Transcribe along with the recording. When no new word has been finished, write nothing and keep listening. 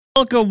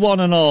Welcome one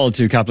and all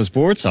to Capital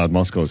Sports on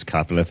Moscow's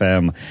Capital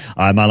FM.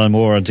 I'm Alan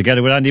Moore, and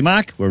together with Andy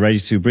Mack, we're ready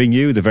to bring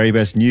you the very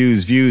best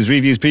news, views,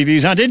 reviews,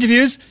 previews and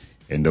interviews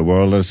in the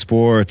world of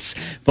sports.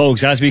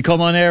 Folks, as we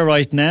come on air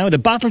right now, the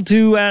battle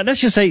to, let's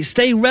just say,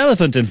 stay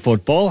relevant in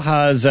football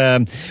has,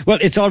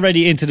 it's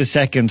already into the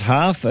second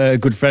half. A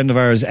good friend of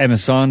ours, Emma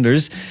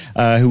Saunders,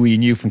 who we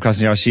knew from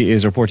Krasnodar, she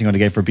is reporting on the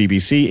game for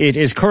BBC. It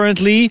is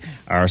currently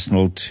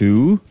Arsenal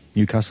 2,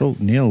 Newcastle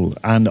 0.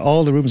 And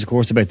all the rumours, of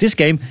course, about this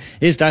game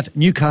is that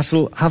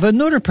Newcastle have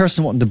another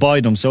person wanting to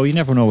buy them, so you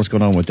never know what's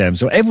going on with them.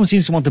 So everyone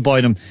seems to want to buy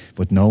them,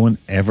 but no one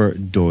ever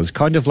does.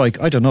 Kind of like,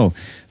 I don't know,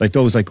 like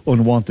those like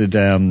unwanted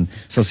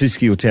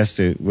salsichio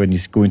testa when you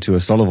go into a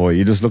Solovoy.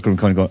 You just look at them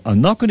kind of go,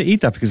 I'm not going to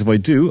eat that, because if I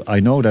do, I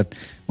know that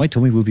my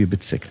tummy will be a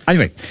bit sick.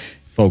 Anyway,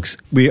 folks,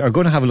 we are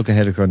going to have a look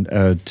ahead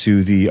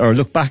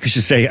look back, I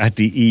should say, at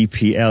the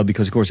EPL,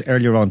 because, of course,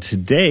 earlier on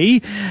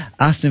today,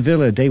 Aston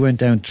Villa, they went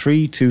down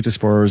 3-2 to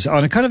Spurs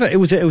on it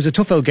was a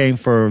tough old game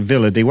for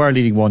Villa. They were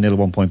leading 1-0 at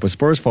one point, but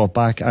Spurs fought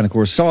back, and, of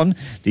course, Son,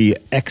 the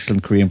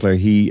excellent Korean player,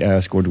 he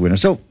scored the winner.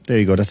 So, there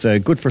you go. That's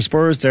good for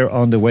Spurs. They're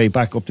on the way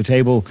back up the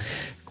table.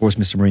 Of course,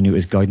 Mr. Mourinho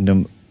is guiding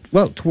them,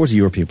 well, towards a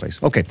European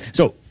place. Okay,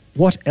 so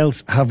what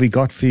else have we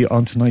got for you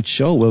on tonight's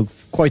show? Well,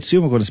 quite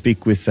soon we're going to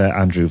speak with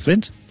Andrew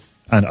Flint.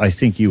 And I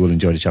think you will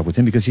enjoy the chat with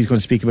him, because he's going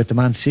to speak about the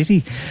Man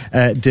City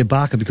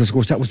debacle, because, of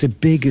course, that was the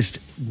biggest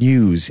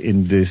news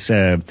in this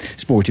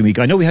sporting week.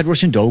 I know we had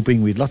Russian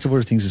doping, we had lots of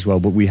other things as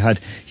well, but we had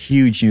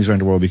huge news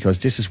around the world, because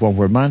this is one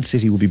where Man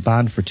City will be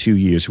banned for 2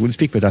 years. So we'll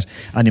speak about that.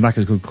 Andy Mack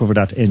is going to cover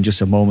that in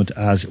just a moment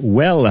as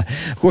well. Of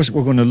course,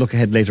 we're going to look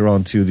ahead later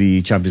on to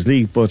the Champions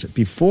League, but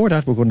before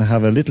that, we're going to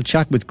have a little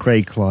chat with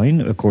Craig Klein.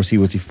 Of course, he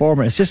was the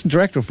former assistant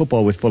director of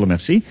football with Fulham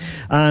FC,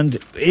 and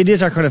it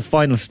is our kind of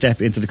final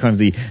step into the kind of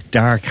the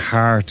dark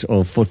heart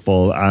of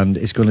football, and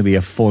it's going to be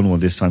a fun one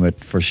this time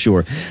for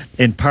sure.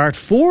 In part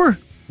 4,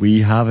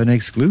 we have an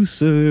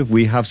exclusive.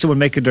 We have someone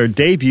making their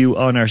debut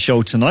on our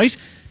show tonight.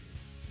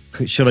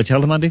 Should I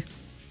tell them, Andy?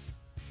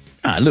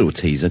 A little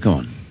teaser, go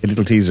on. A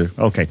little teaser,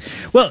 okay.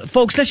 Well,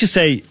 folks, let's just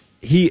say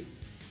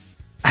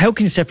how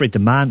can you separate the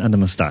man and the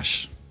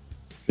moustache?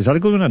 Is that a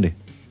good one, Andy?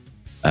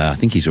 I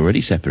think he's already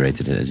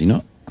separated it, has he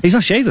not? He's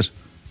not shaved it.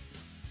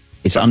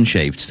 It's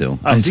unshaved still,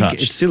 I untouched.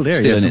 think it's still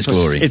there. Still in its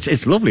glory.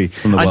 It's lovely.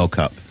 From the World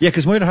Cup. Yeah,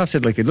 because my other half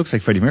said, like, it looks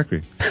like Freddie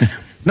Mercury.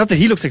 Not that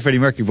he looks like Freddie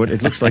Mercury, but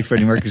it looks like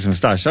Freddie Mercury's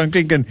moustache. I'm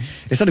thinking,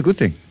 is that a good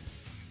thing?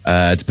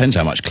 Depends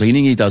how much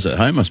cleaning he does at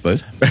home, I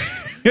suppose.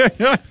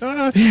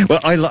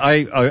 Well,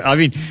 I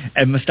mean,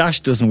 a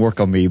moustache doesn't work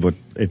on me, but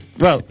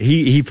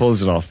he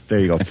pulls it off. There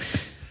you go.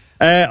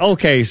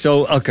 Okay,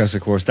 so of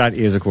course, that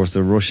is, of course,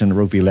 the Russian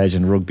rugby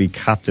legend, rugby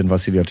captain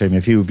Vasily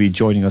Artemiev. He will be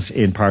joining us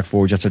in part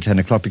 4 just at 10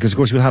 o'clock, because, of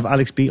course, we'll have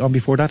Alex B on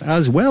before that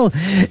as well.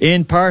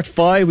 In part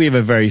 5, we have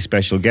a very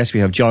special guest. We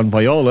have John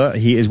Viola.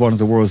 He is one of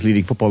the world's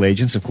leading football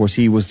agents. Of course,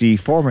 he was the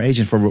former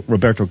agent for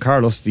Roberto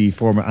Carlos, the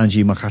former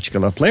Angie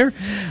Makhachkala player,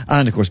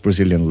 and, of course,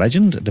 Brazilian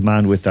legend, the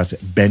man with that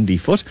bendy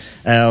foot.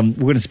 We're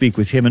going to speak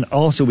with him, and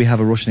also we have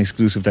a Russian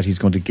exclusive that he's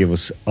going to give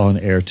us on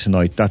air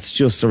tonight. That's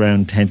just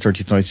around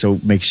 10:30 tonight, so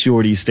make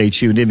sure that you stay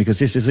tuned in, because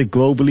this is a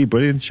globally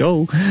brilliant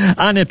show.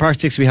 And in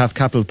part 6 we have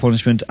capital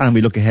punishment, and we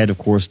look ahead, of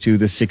course, to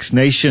the Six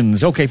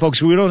Nations. Okay,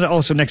 folks, we'll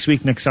also next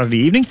Saturday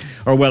evening,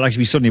 or well,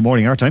 actually Sunday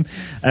morning our time,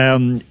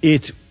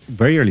 it's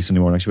very early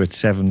Sunday morning, actually at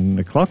 7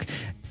 o'clock,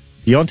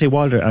 Deontay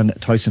Wilder and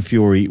Tyson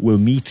Fury will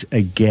meet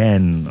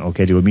again.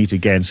 Okay, they will meet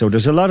again. So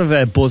there's a lot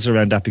of buzz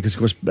around that, because, of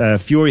course,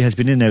 Fury has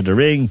been in and out of the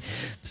ring.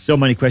 So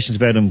many questions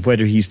about him,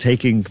 whether he's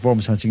taking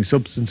performance-enhancing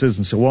substances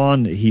and so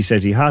on. He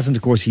says he hasn't.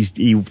 Of course, he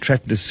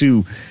threatened to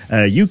sue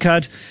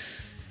UKAD.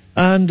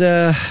 And,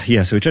 so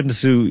he threatened to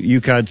sue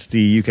UKAD,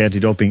 the UK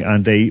anti-doping,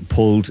 and they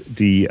pulled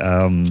the,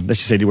 let's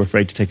just say they were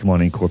afraid to take him on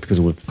in court, because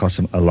it would cost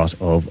them a lot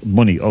of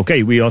money.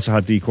 Okay, we also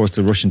had, of course,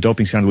 the Russian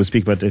doping scandal. We'll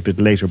speak about it a bit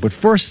later. But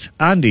first,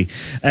 Andy,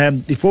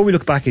 before we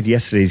look back at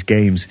yesterday's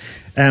games,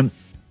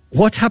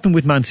 what's happened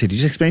with Man City?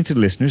 Just explain to the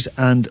listeners,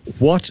 and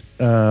what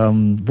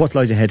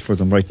lies ahead for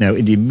them right now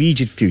in the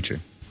immediate future?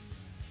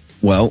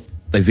 Well,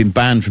 they've been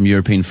banned from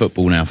European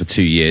football now for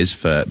 2 years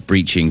for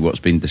breaching what's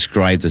been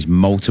described as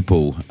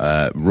multiple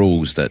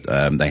rules that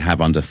they have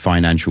under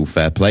financial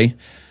fair play,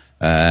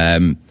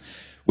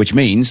 which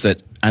means that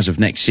as of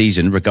next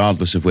season,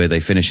 regardless of where they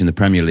finish in the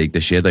Premier League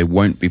this year, they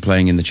won't be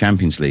playing in the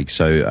Champions League.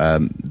 So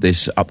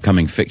this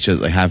upcoming fixture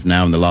that they have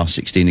now in the last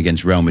 16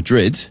 against Real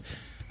Madrid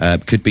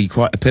could be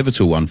quite a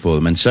pivotal one for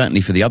them, and certainly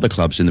for the other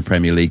clubs in the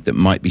Premier League that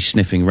might be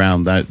sniffing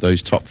around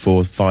those top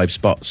 4-5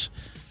 spots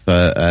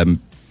for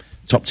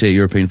top-tier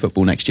European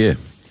football next year.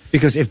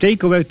 Because if they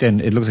go out, then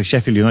it looks like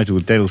Sheffield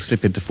United they'll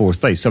slip into 4th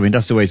place. I mean,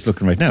 that's the way it's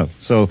looking right now.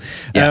 So,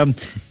 yeah.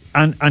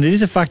 And it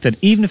is a fact that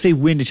even if they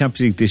win the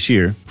Champions League this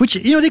year, which,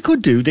 they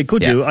could do.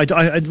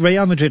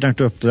 Real Madrid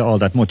aren't up to all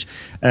that much.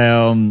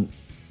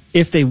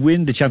 If they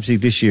win the Champions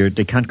League this year,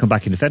 they can't come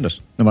back and defend it,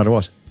 no matter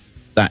what.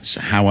 That's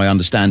how I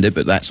understand it,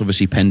 but that's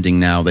obviously pending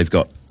now. They've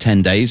got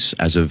 10 days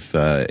as of,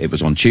 it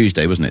was on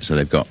Tuesday, wasn't it?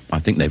 So I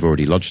think they've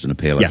already lodged an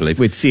appeal, I believe.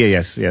 With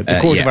CAS, the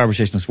Court of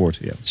Arbitration of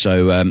Sport, yeah.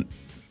 So,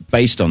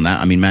 based on that,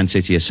 I mean, Man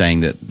City are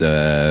saying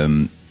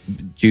that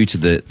due to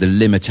the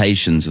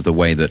limitations of the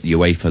way that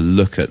UEFA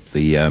look at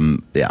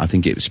I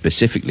think it was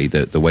specifically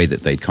the way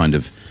that they'd kind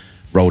of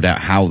rolled out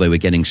how they were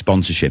getting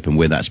sponsorship and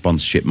where that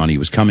sponsorship money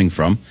was coming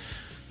from.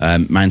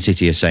 Man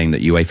City are saying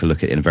that UEFA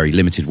look at it in a very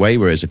limited way,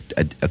 whereas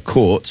a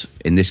court,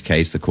 in this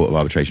case, the Court of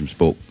Arbitration for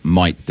Sport,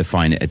 might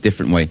define it a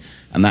different way,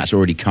 and that's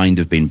already kind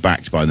of been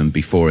backed by them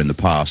before in the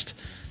past.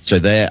 So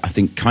they're, I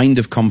think, kind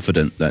of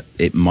confident that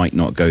it might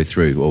not go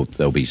through, or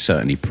they'll be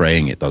certainly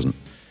praying it doesn't.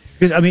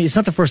 Because, I mean, it's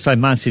not the first time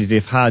Man City,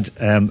 they've had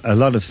a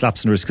lot of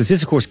slaps on the wrist, because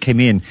this, of course, came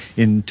in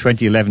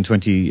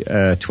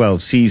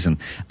 2011-2012 season.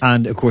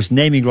 And, of course,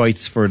 naming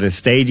rights for the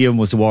stadium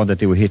was the one that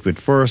they were hit with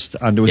first.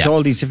 And there was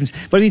all these different...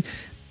 But, I mean,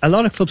 a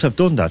lot of clubs have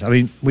done that. I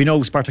mean, we know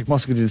Spartak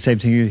Moscow did the same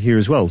thing here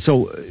as well.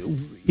 So,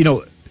 you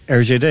know,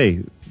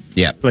 RJD,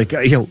 like,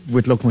 you know,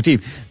 with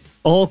Lokomotiv,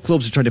 all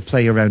clubs are trying to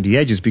play around the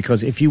edges,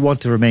 because if you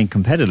want to remain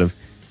competitive,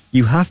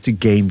 you have to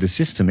game the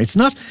system. It's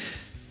not...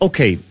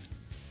 Okay,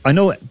 I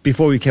know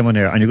before we came on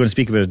air, and you're going to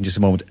speak about it in just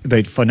a moment,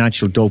 about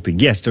financial doping.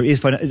 Yes, there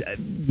is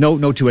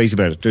no two ways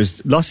about it.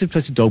 There's lots of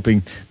types of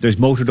doping. There's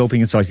motor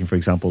doping in cycling, for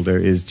example. There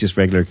is just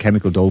regular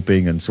chemical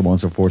doping and so on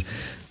and so forth.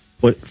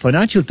 But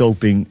financial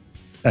doping,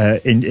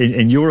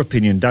 in your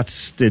opinion,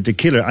 that's the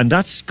killer. And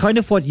that's kind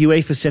of what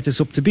UEFA set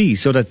this up to be,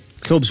 so that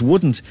clubs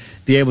wouldn't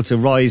be able to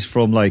rise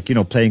from, like, you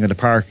know, playing in the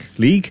Park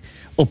League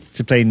up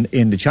to playing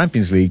in the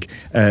Champions League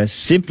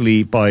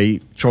simply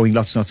by throwing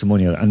lots and lots of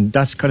money at it. And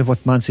that's kind of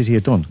what Man City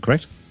had done,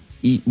 correct?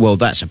 Well,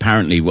 that's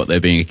apparently what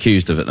they're being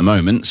accused of at the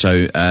moment.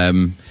 So,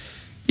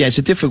 yeah, it's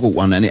a difficult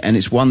one, and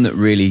it's one that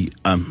really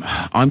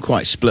I'm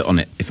quite split on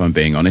it, if I'm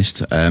being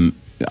honest.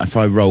 If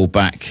I roll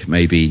back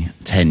maybe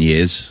 10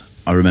 years,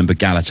 I remember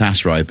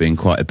Galatasaray being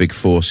quite a big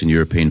force in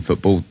European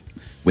football.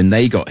 When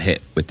they got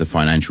hit with the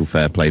financial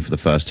fair play for the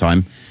first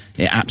time,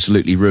 it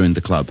absolutely ruined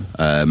the club.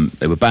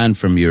 They were banned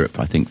from Europe,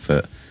 I think,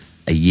 for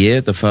a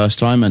year the first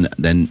time, and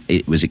then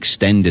it was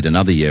extended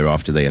another year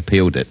after they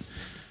appealed it.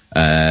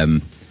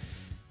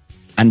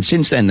 And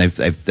since then,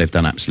 they've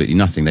done absolutely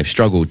nothing. They've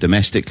struggled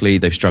domestically.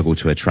 They've struggled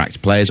to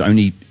attract players.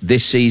 Only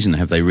this season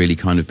have they really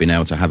kind of been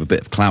able to have a bit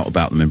of clout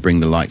about them and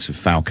bring the likes of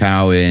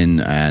Falcao in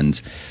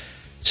and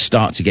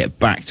start to get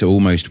back to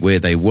almost where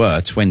they were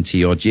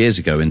 20 odd years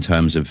ago in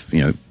terms of, you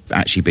know,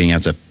 actually being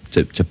able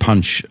to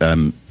punch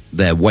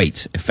their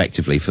weight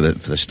effectively for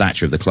the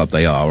stature of the club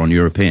they are on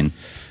European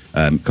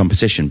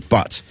competition.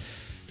 But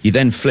you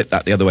then flip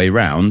that the other way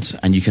round,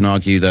 and you can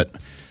argue that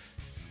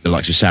the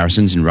likes of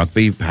Saracens in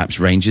rugby, perhaps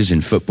Rangers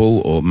in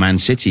football, or Man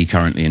City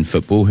currently in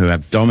football, who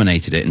have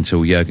dominated it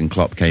until Jurgen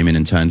Klopp came in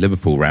and turned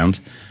Liverpool round.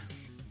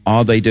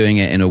 Are they doing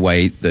it in a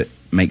way that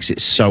makes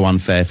it so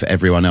unfair for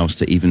everyone else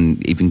to even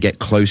get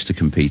close to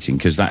competing?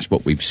 Because that's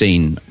what we've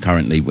seen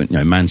currently. When, you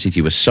know, Man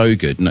City was so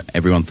good,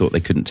 everyone thought they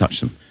couldn't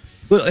touch them.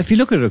 Well, if you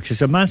look at it, because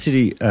Man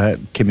City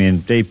came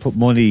in, they put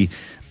money.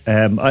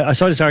 I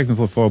saw this argument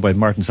put forward by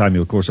Martin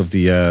Samuel, of course, of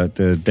the I was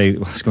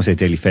going to say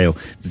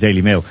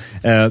Daily Mail,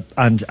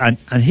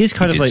 and his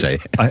kind of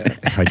like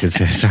I did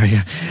say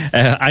sorry.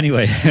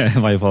 Anyway,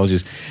 my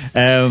apologies.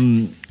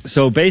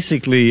 So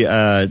basically,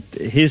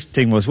 his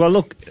thing was, well,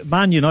 look,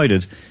 Man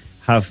United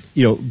have,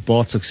 you know,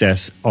 bought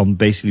success on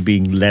basically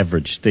being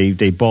leveraged.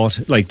 They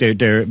bought, like,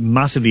 they're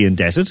massively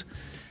indebted.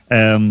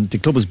 The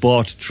club was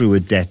bought through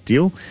a debt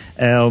deal,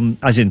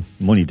 as in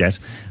money debt.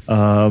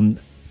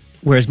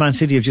 Whereas Man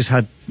City have just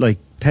had, like,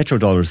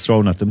 petrodollars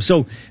thrown at them.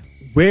 So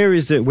where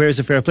is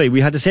the fair play? We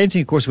had the same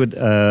thing, of course, with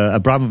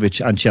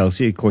Abramovich and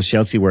Chelsea. Of course,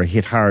 Chelsea were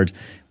hit hard.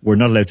 We're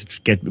not allowed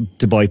to get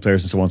to buy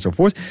players and so on and so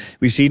forth.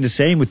 We've seen the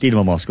same with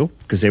Dinamo Moscow,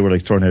 because they were,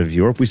 like, thrown out of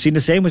Europe. We've seen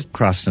the same with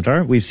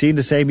Krasnodar. We've seen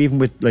the same even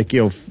with, like,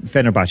 you know,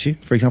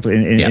 Fenerbahce, for example,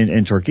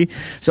 in Turkey.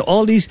 So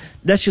all these,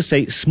 let's just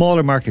say,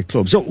 smaller market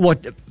clubs. So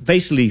what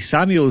basically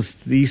Samuel's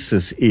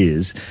thesis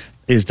is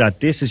that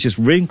this is just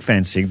ring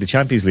fencing the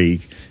Champions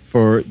League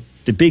for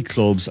the big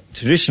clubs,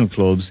 traditional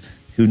clubs,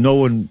 who no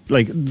one,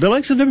 like the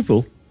likes of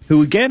Liverpool,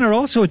 who again are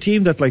also a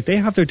team that, like, they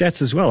have their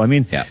debts as well. I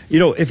mean, you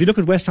know, if you look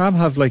at West Ham,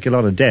 have, like, a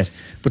lot of debt,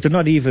 but they're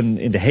not even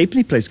in the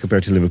halfpenny place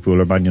compared to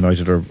Liverpool or Man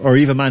United or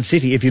even Man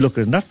City, if you look at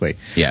it in that way.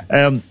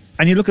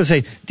 And you look at,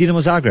 say,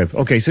 Dinamo Zagreb.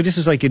 Okay, so this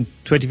was like in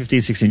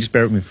 2015-16. Just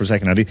bear with me for a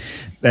second, Andy.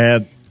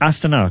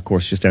 Astana, of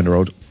course, just down the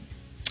road.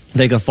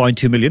 They got fined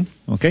 2 million.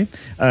 Okay,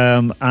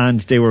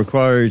 and they were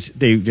required.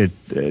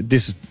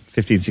 This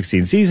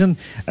 15-16 season.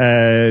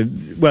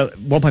 Well,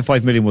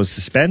 1.5 million was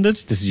suspended.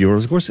 This is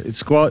euros, of course.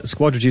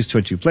 Squad reduced to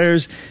 22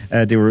 players.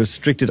 They were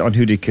restricted on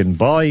who they can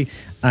buy,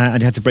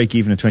 and they had to break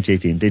even in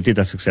 2018. They did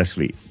that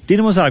successfully.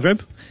 Dinamo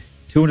Zagreb,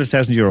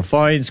 €200,000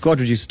 fine. Squad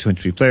reduced to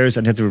 23 players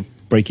and had to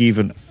break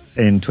even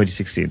in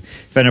 2016.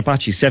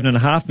 Fenerbahce,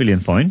 7.5 million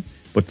fine,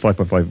 but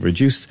 5.5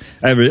 reduced,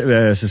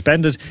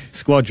 suspended.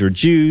 Squad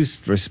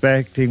reduced,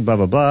 respecting, blah,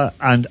 blah, blah.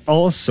 And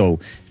also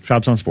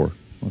Trabzonspor.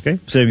 Okay,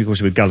 same of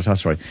course with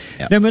Galatasaray.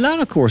 Now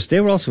Milan, of course,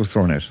 they were also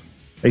thrown out.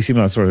 AC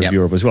Milan thrown out of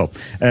Europe as well.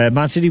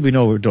 Man City, we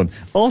know, we're done.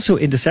 Also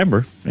in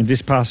December, in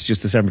this past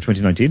just December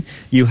 2019,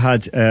 you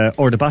had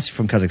Ordubasi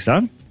from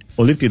Kazakhstan,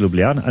 Olimpia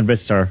Ljubljana, and Red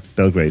Star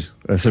Belgrade,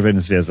 Crvena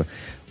Zvezda.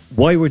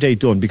 why were they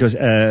done? Because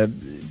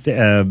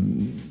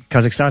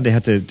Kazakhstan,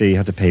 they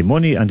had to pay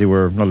money, and they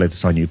were not allowed to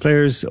sign new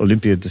players.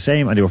 Olympia the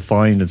same, and they were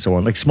fined and so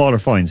on, like smaller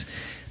fines.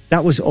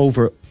 That was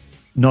over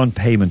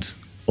non-payment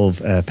of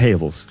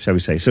payables, shall we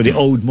say? So they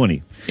owed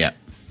money. Yeah.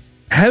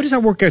 How does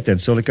that work out then?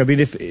 So, like, I mean,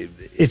 if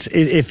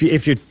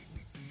you're,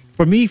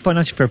 for me,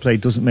 financial fair play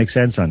doesn't make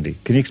sense, Andy.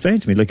 Can you explain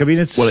it to me? Like, I mean,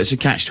 it's a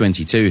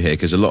catch-22 here,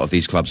 because a lot of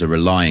these clubs are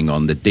relying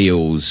on the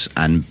deals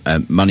and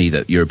money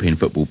that European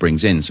football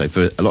brings in. So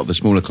for a lot of the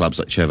smaller clubs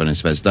like Crvena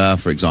Zvezda,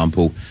 for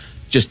example,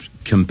 just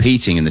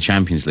competing in the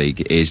Champions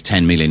League is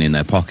 10 million in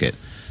their pocket.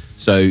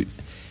 So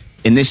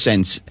in this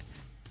sense,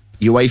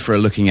 UEFA are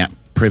looking at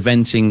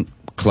preventing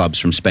clubs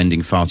from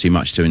spending far too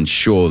much to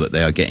ensure that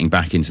they are getting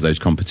back into those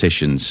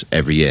competitions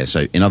every year.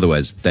 So in other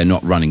words, they're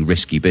not running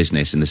risky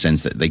business in the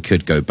sense that they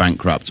could go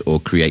bankrupt or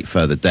create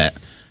further debt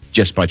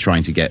just by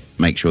trying to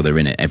make sure they're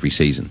in it every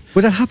season.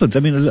 Well, that happens. I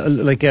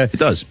mean, like it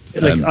does.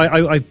 Like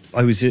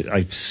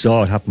I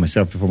saw it happen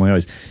myself before my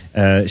eyes.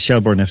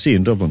 Shelbourne FC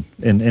in Dublin,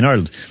 in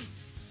Ireland.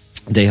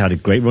 They had a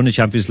great run in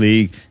Champions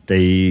League.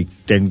 They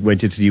then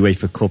went into the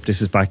UEFA Cup.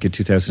 This is back in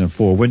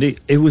 2004 when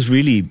it was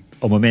really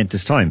a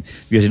momentous time.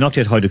 You had knocked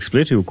out Hajduk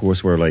Split, who of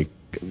course were like,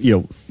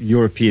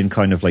 European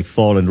kind of like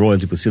fallen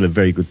royalty, but still a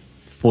very good,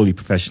 fully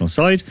professional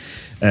side.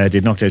 They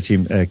knocked out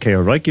team KR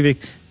Reykjavik.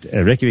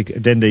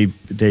 Then they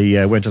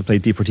went to play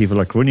Deportivo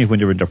La Coruña when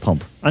they were in their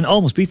pomp and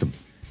almost beat them.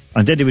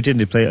 And then they went in,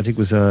 they played, I think it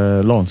was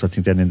Lens, I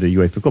think, then in the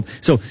UEFA Cup.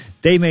 So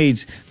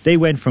they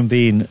went from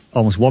being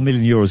almost €1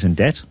 million in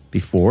debt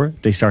before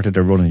they started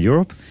their run in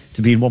Europe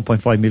to being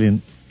 1.5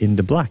 million in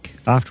the black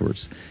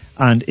afterwards.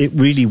 And it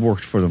really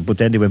worked for them. But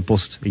then they went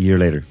bust a year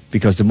later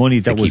because the money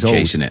that was owed.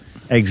 Chasing it.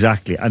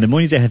 Exactly. And the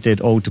money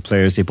they'd owed to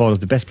players, they bought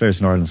up the best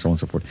players in Ireland and so on and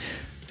so forth.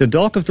 The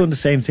Dock have done the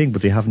same thing,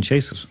 but they haven't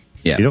chased it.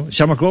 Yeah.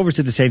 Shamrock Rovers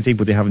did the same thing,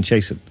 but they haven't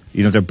chased it.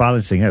 They're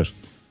balancing out.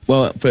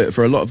 Well,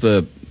 for a lot of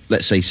the,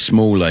 let's say,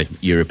 smaller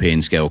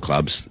European scale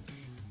clubs,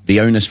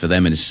 the onus for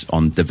them is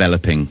on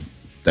developing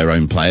their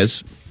own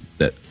players.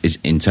 That is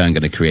in turn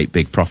going to create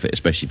big profit,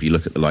 especially if you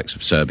look at the likes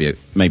of Serbia,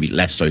 maybe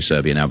less so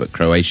Serbia now, but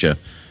Croatia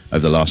over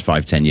the last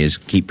 5-10 years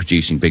keep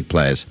producing big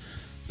players.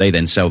 They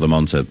then sell them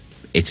on to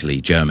Italy,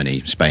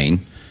 Germany,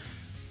 Spain.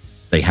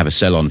 They have a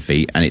sell-on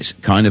fee, and it's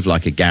kind of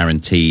like a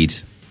guaranteed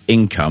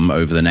income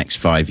over the next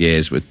 5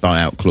 years with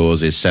buyout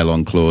clauses,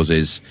 sell-on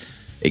clauses,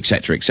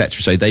 etc.,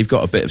 etc. So they've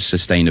got a bit of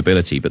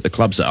sustainability, but the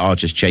clubs that are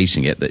just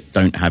chasing it, that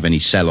don't have any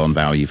sell-on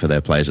value for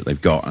their players that they've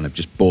got and have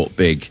just bought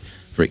big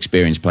for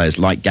experienced players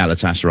like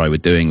Galatasaray were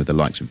doing with the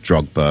likes of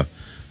Drogba,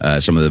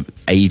 some of the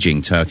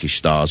aging Turkish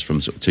stars from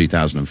sort of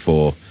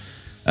 2004,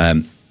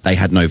 they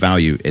had no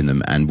value in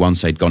them. And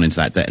once they'd gone into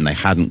that debt and they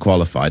hadn't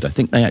qualified, I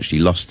think they actually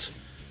lost,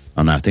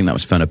 I think that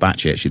was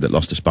Fenerbahce actually that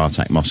lost to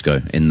Spartak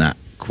Moscow in that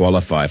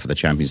qualifier for the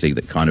Champions League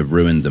that kind of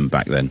ruined them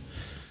back then.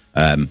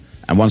 And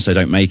once they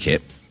don't make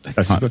it,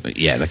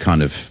 they're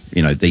kind of,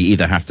 they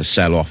either have to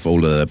sell off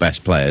all of the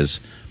best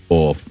players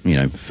or,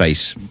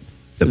 face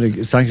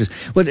sanctions.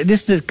 Well,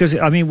 this is because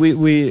I mean,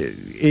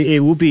 it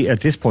would be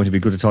at this point it'd be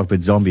good to talk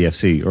about Zombie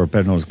FC, or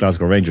better known as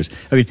Glasgow Rangers.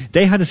 I mean,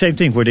 they had the same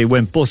thing where they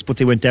went bust, but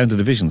they went down to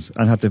divisions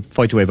and had to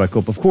fight their way back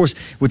up. Of course,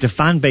 with the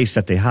fan base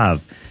that they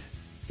have,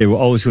 they were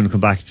always going to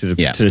come back to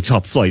the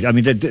top flight. I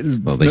mean,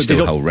 they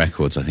still hold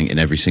records, I think, in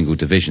every single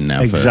division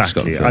now.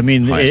 Exactly. For I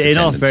mean, in all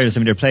attendance. fairness, I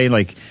mean, they're playing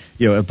like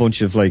a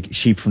bunch of like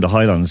sheep from the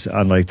Highlands,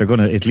 and like they're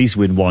going to at least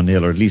win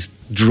 1-0 or at least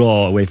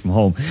draw away from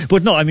home.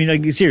 But no, I mean,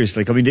 like,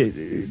 seriously, like, I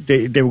mean,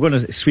 they were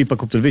going to sweep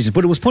back up the divisions,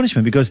 but it was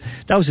punishment because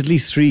that was at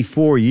least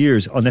 3-4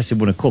 years unless they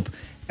won a cup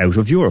out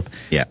of Europe.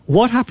 Yeah.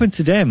 What happened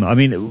to them? I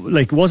mean,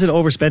 like, was it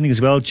overspending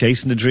as well,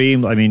 chasing the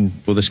dream? I mean,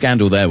 well, the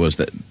scandal there was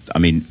that, I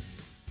mean,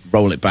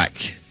 roll it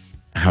back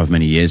however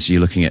many years, you're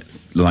looking at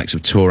the likes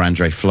of Tor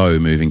Andre Flo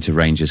moving to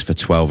Rangers for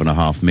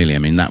 12.5 million. I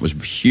mean, that was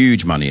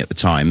huge money at the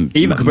time.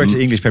 Even compared to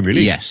the English Premier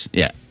League. Yes,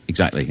 yeah,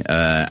 exactly.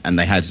 And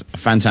they had a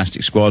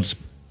fantastic squad,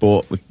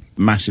 bought with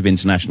massive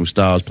international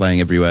stars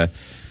playing everywhere.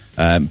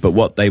 But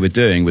what they were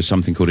doing was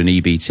something called an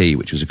EBT,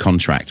 which was a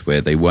contract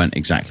where they weren't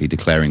exactly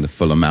declaring the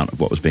full amount of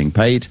what was being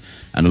paid.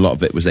 And a lot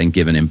of it was then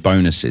given in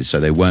bonuses, so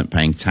they weren't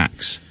paying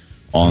tax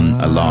on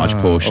a large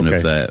portion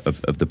of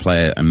the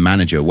player and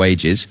manager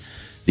wages.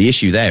 The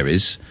issue there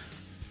is,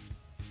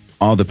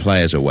 are the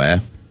players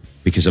aware?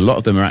 Because a lot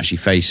of them are actually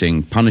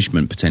facing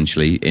punishment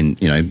potentially in,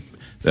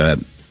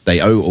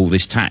 they owe all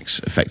this tax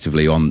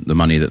effectively on the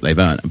money that they've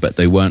earned, but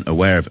they weren't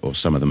aware of it, or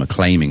some of them are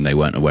claiming they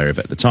weren't aware of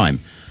it at the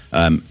time.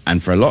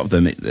 And for a lot of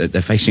them,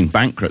 they're facing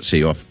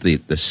bankruptcy off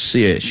the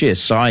sheer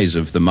size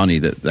of the money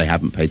that they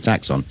haven't paid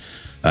tax on.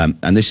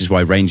 And this is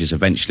why Rangers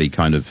eventually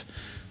kind of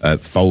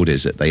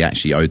folded, that they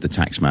actually owed the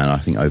taxman, I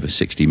think, over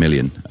 60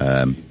 million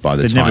by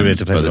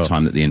the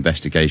time that the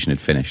investigation had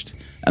finished.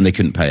 And they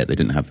couldn't pay it. They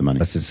didn't have the money.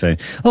 That's insane.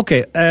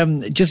 Okay,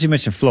 just you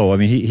mentioned Flo. I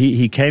mean,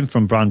 he came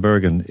from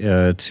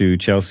Branbergen to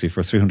Chelsea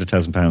for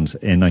 £300,000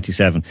 in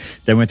 '97.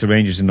 Then went to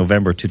Rangers in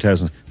November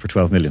 2000 for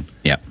 12 million.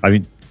 Yeah. I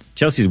mean,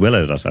 Chelsea's well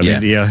out of that. I mean,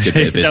 good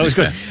bit of that was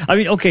good. there. I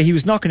mean, okay, he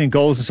was knocking in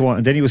goals and so on,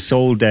 and then he was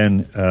sold.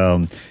 Then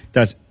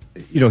that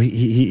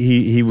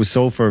he was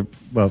sold for,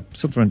 well,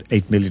 something around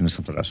 8 million or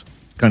something like that.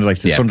 Kind of like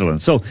to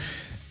Sunderland. So,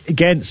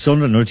 again,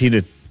 Sunderland are a team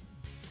that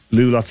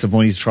blew lots of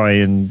money to try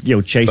and,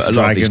 chase the dragon. But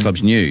a lot of these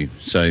clubs knew.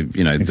 So,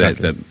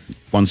 Exactly.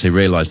 once they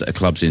realise that a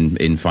club's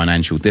in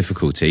financial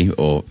difficulty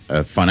or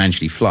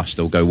financially flushed,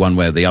 they'll go one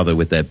way or the other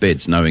with their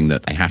bids, knowing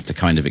that they have to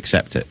kind of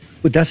accept it.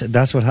 But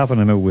that's what happened,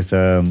 I remember, with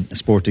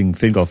Sporting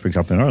Fingolf, for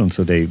example, in Ireland.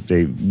 So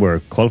they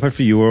were qualified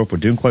for Europe, were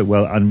doing quite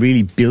well, and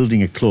really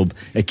building a club,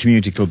 a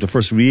community club, the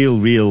first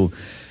real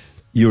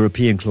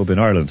European club in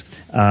Ireland.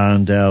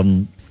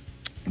 And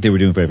they were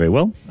doing very, very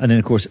well. And then,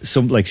 of course,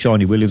 some like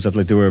Shawnee Williams, that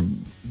they were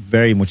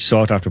very much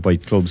sought after by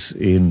clubs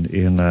in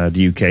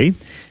the UK.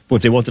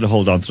 But they wanted to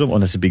hold on to them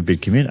unless a big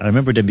bid came in. I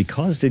remember then,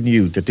 because they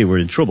knew that they were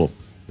in trouble,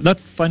 not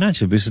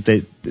financial, because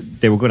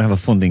they were going to have a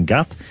funding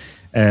gap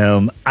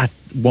at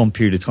one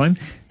period of time.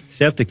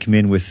 Celtic came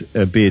in with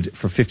a bid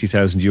for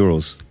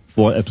 €50,000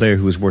 for a player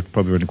who was worth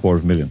probably around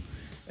 $250,000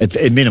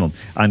 at minimum.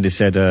 And they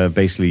said,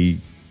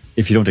 basically,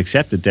 if you don't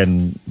accept it,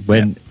 then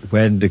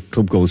when the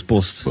club goes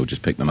bust, we'll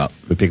just pick them up.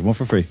 We'll pick them up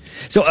for free.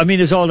 So, I mean,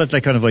 it's all that,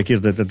 like, kind of like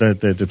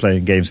the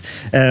playing games.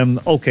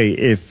 Okay,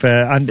 if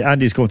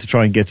Andy's going to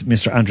try and get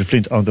Mr. Andrew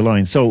Flint on the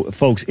line. So,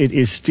 folks, it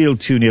is still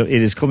 2-0. It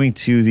is coming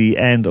to the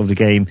end of the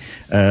game.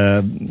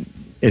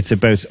 It's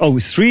about... Oh,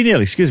 it's 3-0,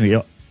 excuse me.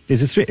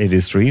 Is it 3? It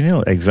is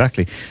 3-0,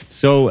 exactly.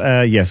 So,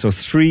 so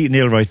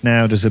 3-0 right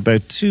now. There's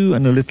about 2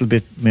 and a little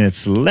bit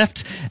minutes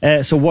left.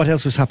 So what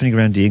else was happening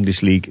around the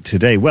English League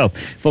today? Well,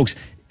 folks...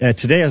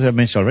 today, as I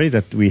mentioned already,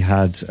 that we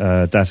had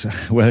a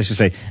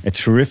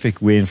terrific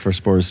win for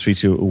Spurs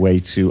 3-2 away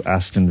to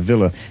Aston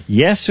Villa.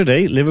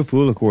 Yesterday,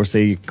 Liverpool, of course,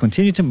 they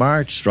continued to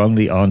march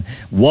strongly on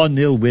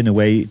 1-0 win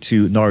away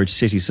to Norwich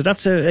City. So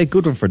that's a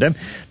good one for them.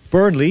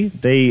 Burnley,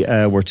 they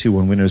were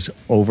 2-1 winners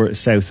over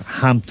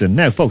Southampton.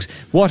 Now, folks,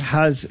 what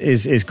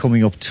is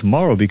coming up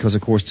tomorrow? Because,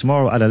 of course,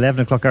 tomorrow at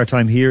 11 o'clock our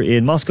time here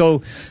in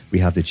Moscow, we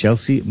have the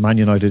Chelsea-Man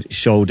United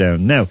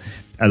showdown. Now,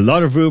 a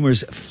lot of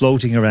rumours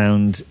floating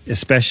around,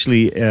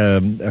 especially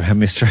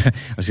Mr.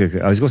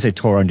 I was going to say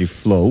Tor Andy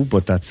Flo,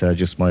 but that's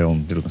just my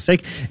own little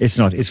mistake. It's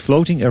not. It's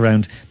floating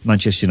around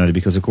Manchester United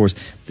because, of course,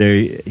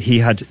 he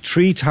had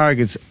 3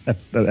 targets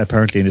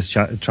apparently in this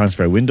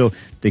transfer window.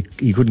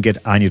 He couldn't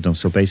get any of them.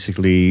 So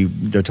basically,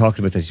 they're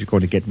talking about that he's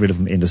going to get rid of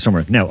them in the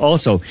summer. Now,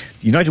 also,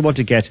 United want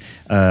to get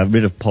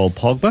rid of Paul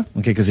Pogba,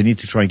 okay, because they need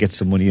to try and get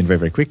some money in very,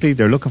 very quickly.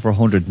 They're looking for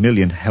 100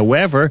 million.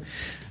 However,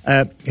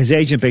 his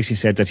agent basically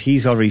said that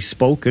he's already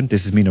spoken,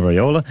 this is Mino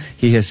Raiola,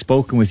 he has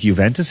spoken with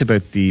Juventus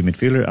about the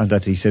midfielder, and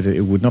that he said that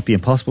it would not be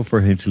impossible for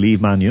him to leave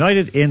Man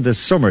United in the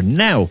summer.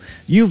 Now,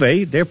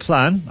 Juve, their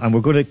plan, and we're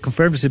going to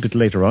confirm this a bit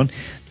later on,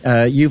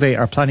 Juve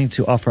are planning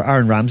to offer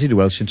Aaron Ramsey, the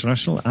Welsh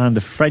international, and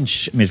the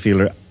French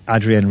midfielder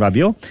Adrien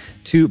Rabiot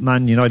to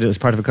Man United as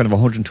part of a kind of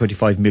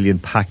 125 million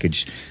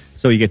package.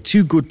 So you get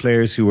 2 good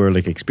players who are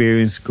like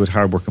experienced, good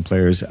hard-working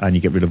players, and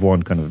you get rid of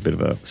one kind of a bit of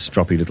a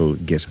stroppy little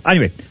git.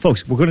 Anyway,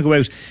 folks, we're going to go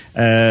out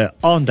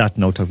on that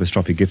note, talk about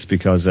stroppy gits,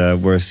 because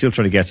we're still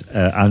trying to get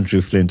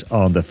Andrew Flint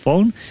on the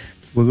phone.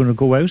 We're going to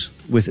go out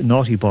with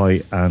Naughty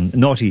Boy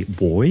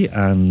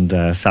and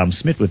Sam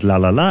Smith with La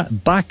La La.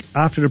 Back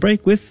after the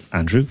break with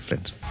Andrew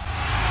Flint.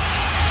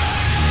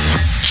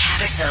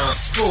 Capital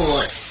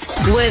Sports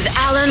with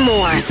Alan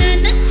Moore.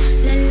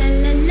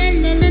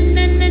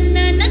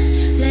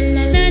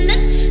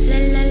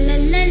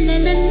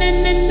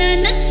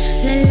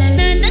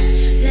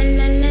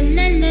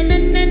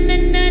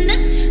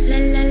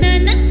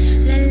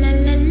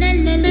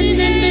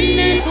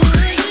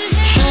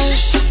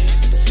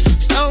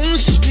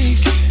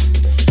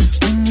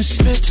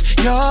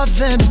 Your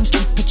venom,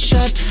 keep it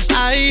shut.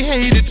 I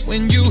hate it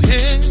when you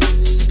hiss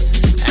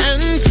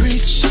and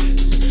preach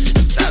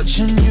about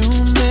your new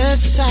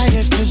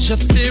messiah, 'cause your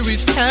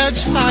theories catch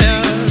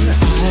fire.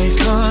 I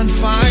can't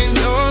find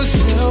your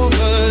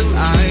silver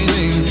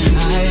lining.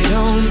 I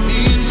don't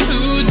mean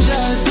to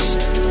judge,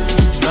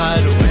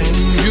 but when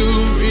you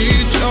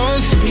read your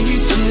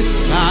speech, it's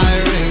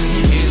tiring.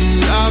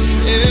 Enough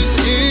is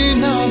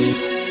enough.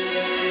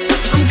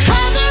 I'm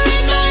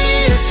covering my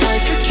ears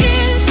like a kid.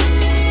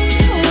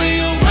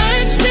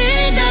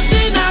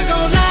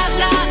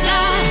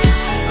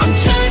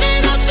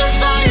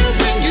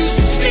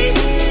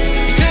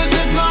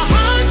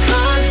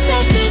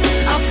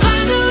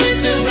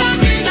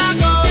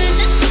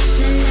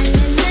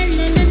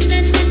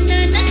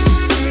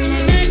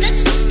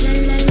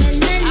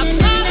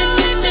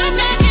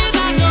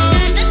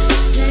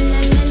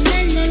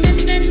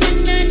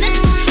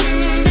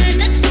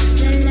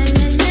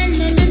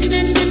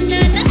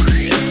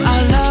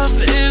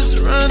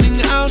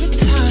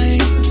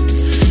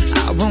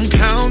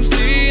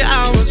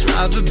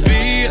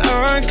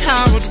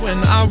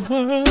 When our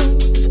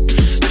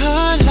worlds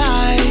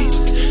collide,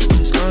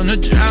 I'm gonna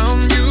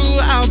drown you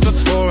out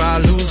before I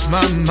lose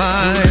my mind. I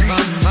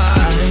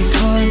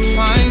can't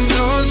find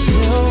your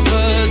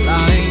silver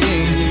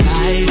lining.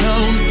 I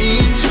don't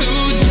mean to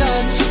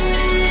judge,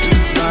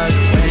 but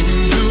when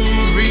you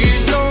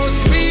read your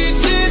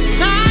speech, it's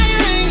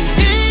tiring.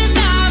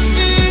 Enough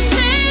is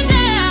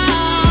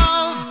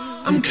enough.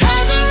 I'm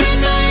covering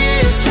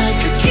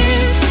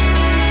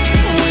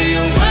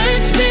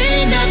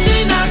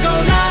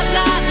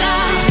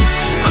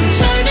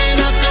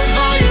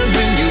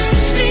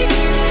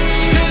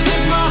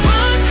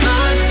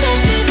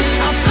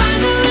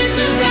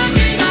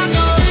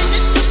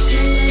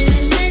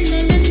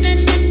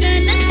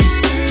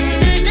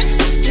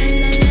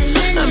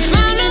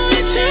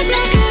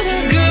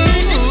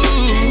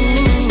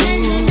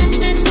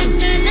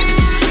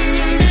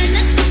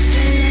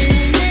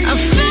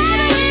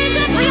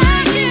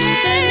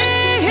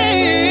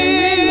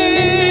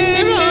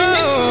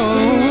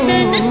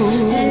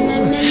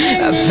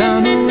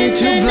found a way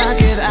to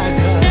block it, I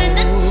go.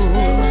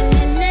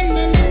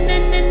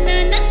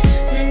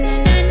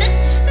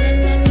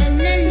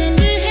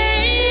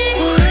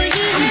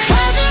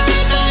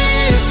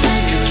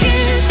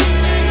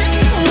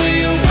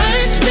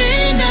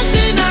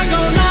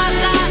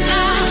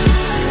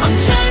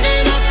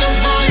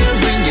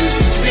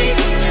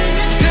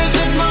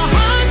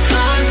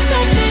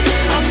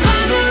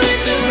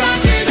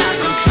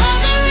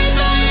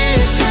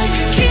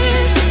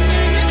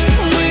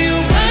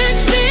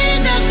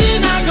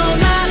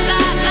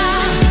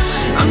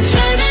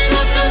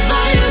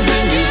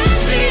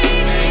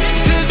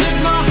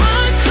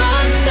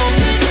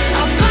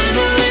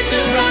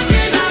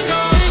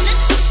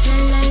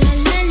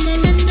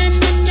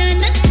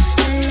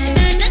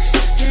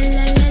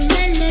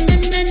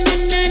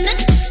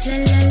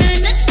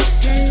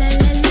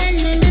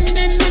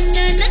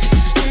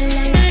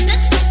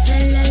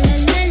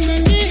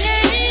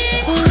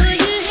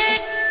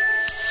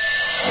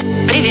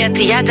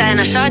 Я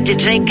Диана Шо,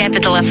 диджей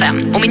Capital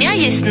FM. У меня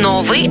есть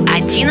новый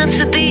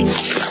 11-й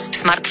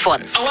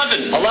смартфон.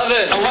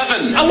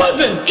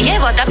 11. Я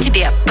его отдам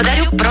тебе,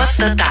 подарю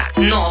просто так.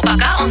 Но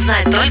пока он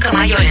знает только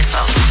мое лицо.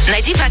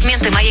 Найди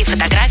фрагменты моей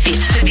фотографии,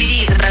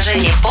 собери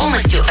изображение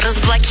полностью,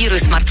 разблокируй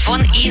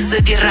смартфон и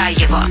забирай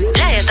его.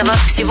 Для этого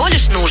всего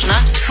лишь нужно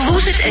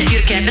слушать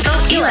эфир Capital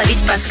и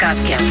ловить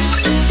подсказки.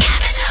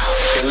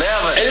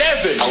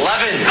 11.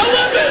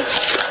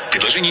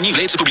 Предложение не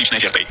является публичной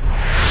офертой.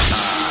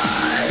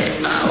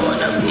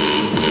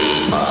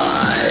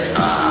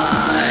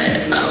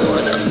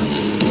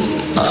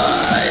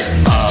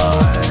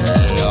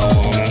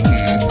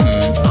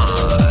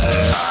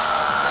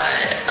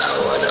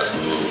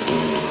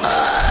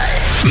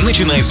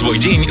 Начинай свой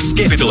день с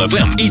Capital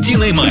FM и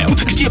Диной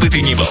Майлд, где бы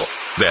ты ни был,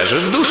 даже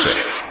в душе.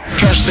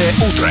 Каждое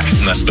утро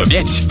на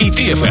 105 и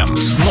 3 FM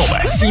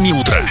снова с 7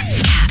 утра.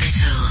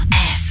 Capital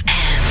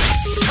FM.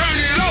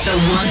 The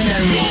one and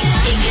only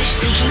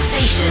English-speaking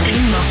station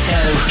in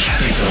Moscow.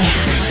 Capital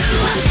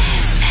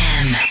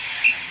FM.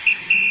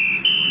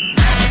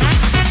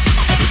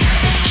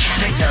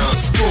 Capital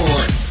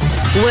Sports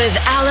with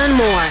Alan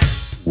Moore.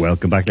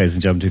 Welcome back, ladies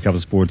and gentlemen, to Capital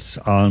Sports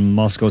on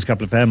Moscow's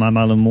Capital FM. I'm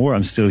Alan Moore.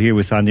 I'm still here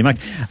with Andy Mack.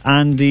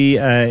 Andy,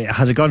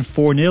 has it gone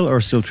 4-0 or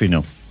still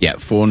 3-0? Yeah,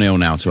 4-0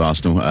 now to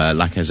Arsenal.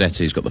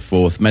 Lacazette's got the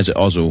fourth. Mesut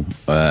Ozil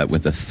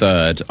with the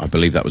third. I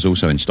believe that was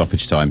also in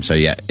stoppage time. So,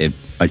 yeah,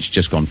 it's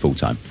just gone full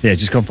time. Yeah,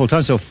 just gone full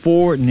time. So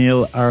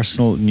 4-0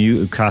 Arsenal,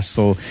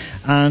 Newcastle.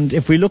 And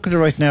if we look at it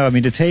right now, I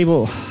mean, the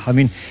table,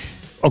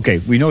 okay,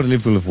 we know that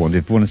Liverpool have won.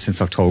 They've won it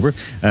since October.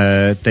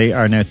 They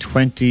are now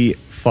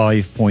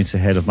 25 points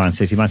ahead of Man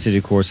City. Man City,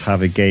 of course,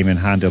 have a game in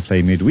hand. They'll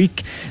play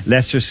midweek.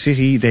 Leicester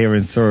City, they are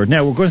in third.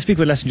 Now, we're going to speak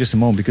about Leicester in just a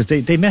moment because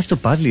they messed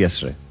up badly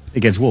yesterday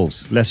against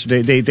Wolves.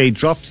 Leicester, they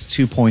dropped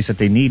 2 points that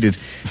they needed.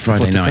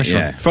 Friday night,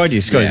 yeah. Friday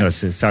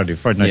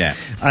night. Yeah.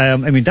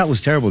 That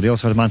was terrible. They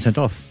also had a man sent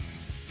off.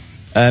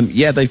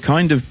 They've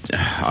kind of,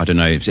 I don't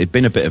know, it's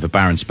been a bit of a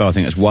barren spell. I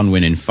think that's 1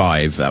 win in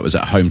 5. That was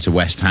at home to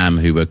West Ham,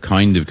 who were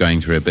kind of going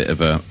through a bit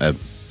of a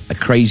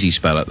crazy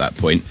spell at that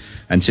point.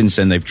 And since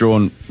then, they've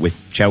drawn with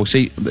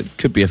Chelsea. That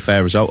could be a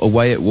fair result.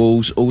 Away at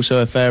Wolves,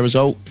 also a fair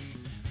result.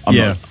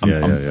 I'm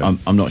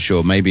not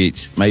sure. Maybe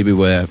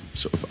we're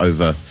sort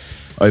of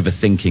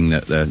overthinking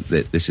that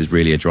this is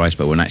really a dry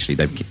spell when actually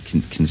they've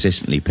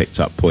consistently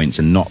picked up points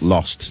and not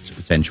lost to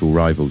potential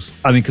rivals.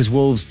 I mean, because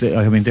Wolves,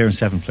 they're in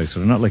 7th place, so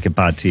they're not like a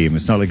bad team.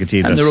 It's not like a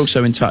team and they're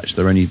also in touch.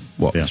 They're only,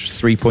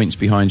 3 points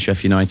behind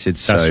Sheffield United.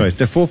 So. That's right.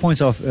 They're 4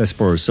 points off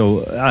Spurs,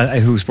 so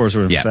who Spurs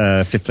are in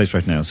 5th place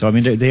right now. So, I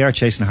mean, they are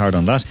chasing hard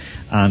on that.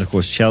 And, of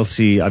course,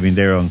 Chelsea, I mean,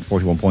 they're on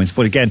 41 points.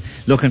 But again,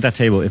 looking at that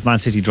table, if Man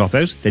City drop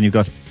out, then you've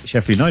got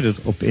Sheffield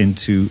United up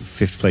into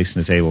 5th place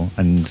in the table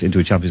and into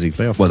a Champions League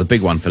playoff. Well, the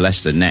big one for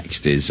Leicester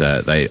next is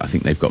I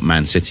think they've got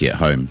Man City at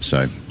home.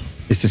 So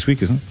it's this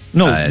week, isn't it?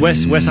 No,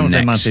 West Ham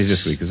and Man City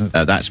this week, isn't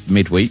it? That's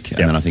midweek,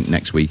 and then I think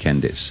next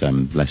weekend it's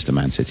Leicester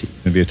Man City.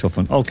 Maybe a tough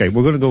one. Okay,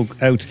 we're going to go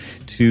out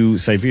to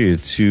Siberia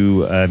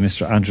to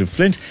Mr. Andrew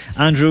Flint.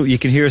 Andrew, you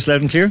can hear us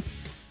loud and clear?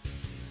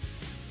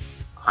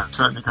 I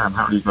certainly can.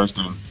 How are you guys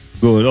doing?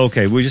 Good,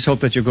 okay. We just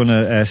hope that you're going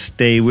to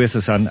stay with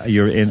us and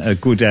you're in a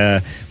good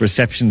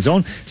reception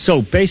zone.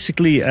 So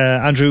basically,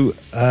 Andrew,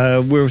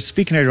 we were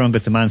speaking earlier on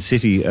about the Man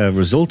City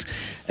result.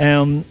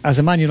 As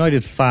a Man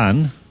United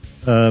fan,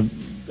 how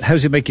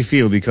does it make you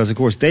feel? Because, of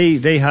course,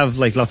 they have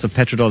like lots of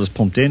petrodollars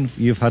pumped in.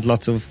 You've had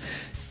lots of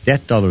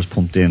debt dollars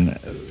pumped in.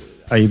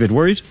 Are you a bit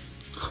worried?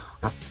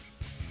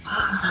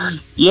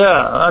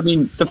 Yeah, I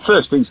mean, the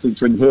first instinct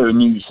when you hear a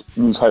news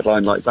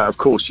headline like that, of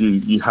course,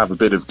 you have a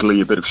bit of glee,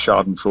 a bit of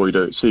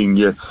schadenfreude at seeing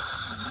your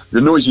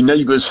noisy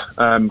neighbours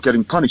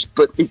getting punished,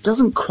 but it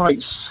doesn't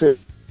quite fit.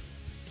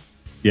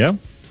 Yeah?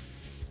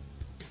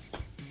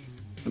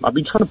 I've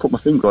been trying to put my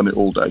finger on it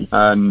all day,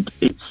 and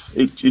it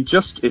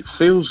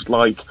feels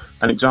like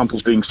an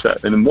example's being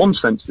set. And in one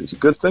sense, it's a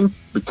good thing,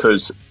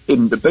 because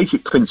in the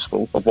basic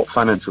principle of what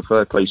financial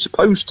fair play is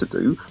supposed to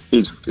do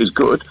is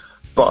good,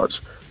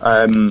 but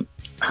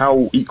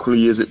how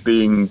equally is it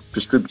being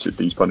distributed,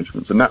 these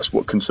punishments? And that's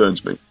what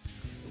concerns me.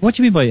 What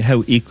do you mean by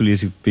how equally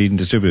is it being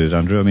distributed,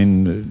 Andrew? I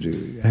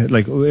mean,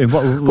 like,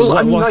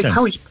 what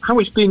sense? how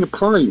it's being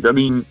applied. I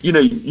mean,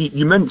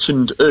 you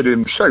mentioned earlier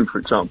in the show, for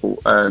example,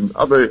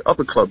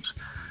 other clubs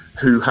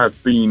who have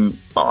been,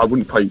 I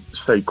wouldn't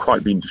say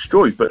quite been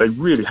destroyed, but they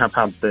really have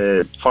had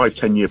their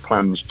 5-10 year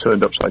plans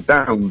turned upside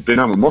down.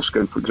 Dynamo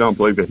Moscow, for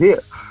example, over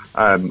here.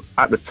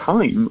 At the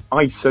time,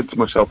 I said to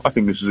myself, I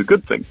think this is a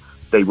good thing.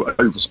 They were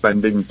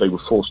overspending, they were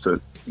forced to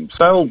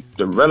sell,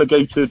 they're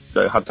relegated,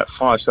 they had that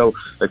fire sale,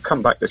 they've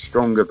come back, they're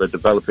stronger, they're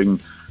developing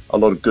a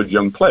lot of good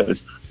young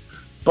players.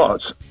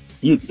 But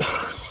you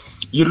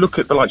look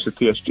at the likes of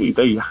PSG,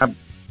 they have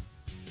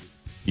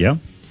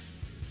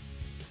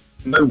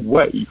no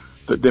way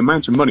that the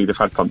amount of money they've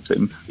had pumped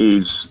in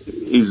is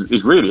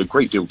really a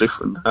great deal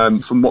different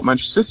from what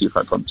Manchester City have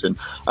had pumped in.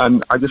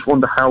 And I just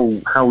wonder how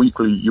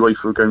equally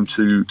UEFA are going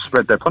to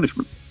spread their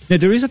punishment. Now,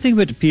 there is a thing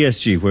with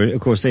PSG where,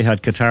 of course, they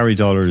had Qatari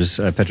dollars,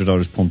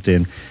 petrodollars pumped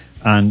in,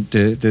 and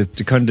the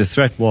kind of the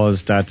threat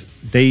was that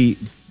they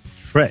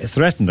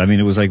threatened, I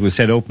mean, it was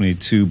said openly,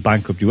 to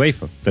bankrupt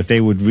UEFA, that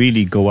they would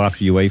really go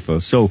after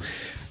UEFA. So,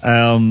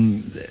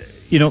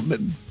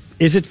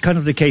 is it kind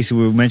of the case,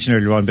 we mentioned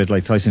earlier on a bit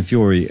like Tyson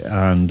Fury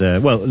and,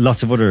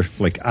 lots of other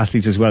like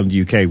athletes as well in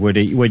the UK, where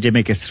they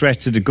make a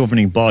threat to the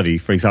governing body?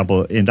 For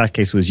example, in that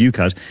case it was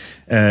UCAD.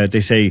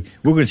 They say,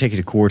 we're going to take you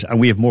to court and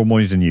we have more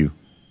money than you.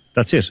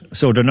 That's it.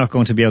 So they're not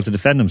going to be able to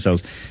defend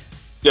themselves.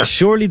 Yeah.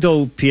 Surely,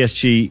 though,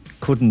 PSG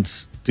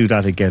couldn't do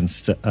that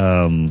against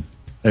UEFA.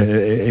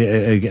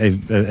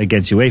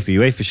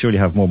 UEFA surely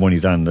have more money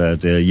than the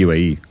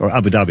UAE or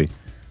Abu Dhabi.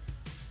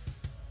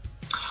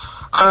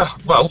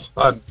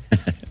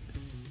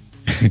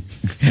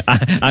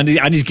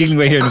 And he's giggling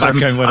away here in the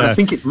background. I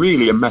think it's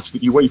really a mess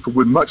that UEFA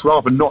would much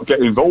rather not get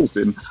involved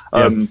in.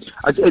 I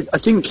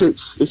think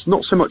it's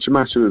not so much a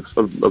matter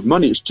of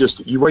money, it's just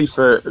that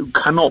UEFA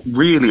cannot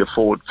really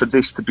afford for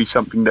this to be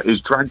something that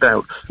is dragged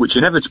out, which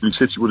inevitably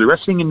City will do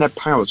everything in their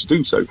power to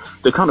do so.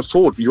 UEFA can't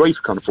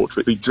afford for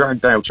it to be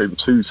dragged out over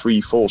 2,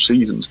 3, 4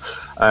 seasons,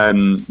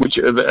 which,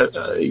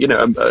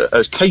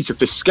 a case of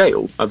this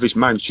scale, of this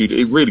magnitude,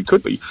 it really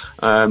could be.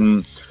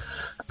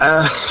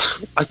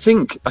 I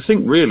think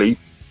really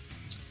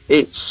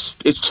it's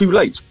too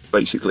late,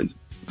 basically.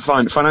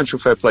 Financial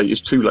fair play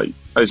is too late.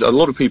 As a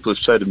lot of people have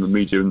said in the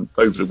media and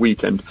over the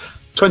weekend,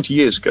 20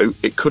 years ago,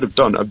 it could have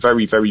done a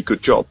very, very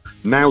good job.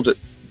 Now that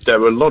there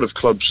are a lot of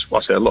clubs, well,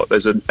 I say a lot,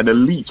 there's an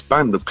elite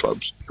band of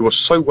clubs who are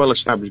so well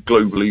established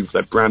globally with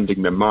their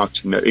branding, their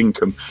marketing, their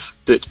income,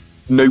 that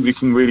nobody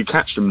can really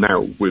catch them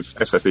now with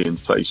FFP in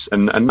place.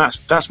 And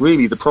that's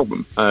really the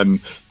problem. The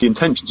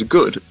intentions are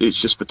good, it's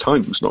just the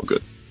timing's not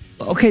good.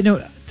 Okay,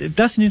 no,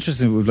 that's an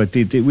interesting. Like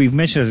we've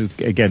mentioned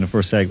it again in the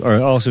first segment,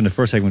 or also in the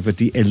first segment, with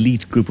the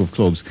elite group of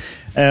clubs.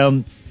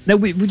 Now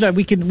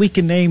we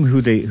can name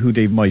who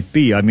they might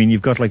be. I mean,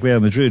 you've got like Real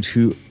Madrid,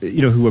 who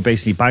were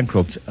basically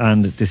bankrupt,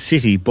 and the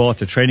city bought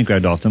the training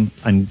ground off them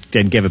and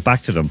then gave it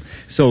back to them.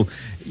 So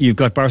you've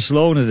got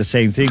Barcelona, the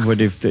same thing, where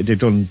they've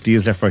done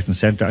deals left, right, and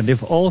centre, and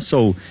they've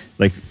also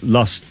like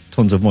lost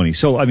tons of money.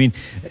 So I mean,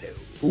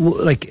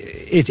 like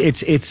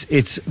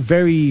it's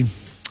very.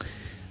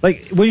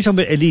 Like, when you're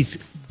talking about elite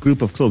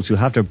group of clubs who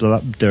have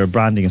their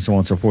branding and so on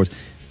and so forth,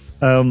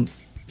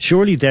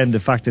 surely then the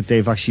fact that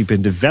they've actually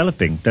been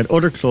developing, that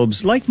other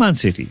clubs like Man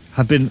City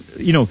have been,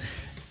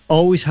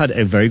 always had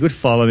a very good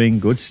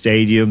following, good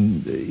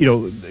stadium,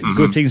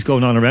 good things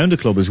going on around the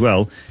club as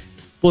well,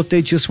 but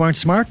they just weren't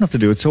smart enough to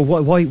do it. So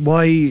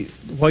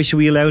why should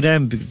we allow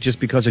them just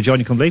because they're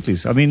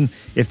Johnny-come-latelys? I mean,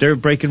 if they're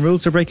breaking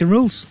rules, they're breaking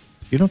rules.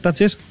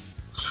 That's it.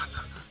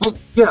 Well,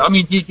 yeah, I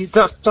mean,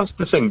 that's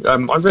the thing. I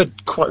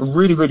read quite a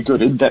really, really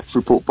good in-depth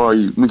report by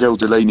Miguel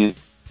Delaney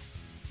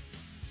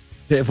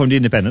from The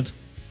Independent.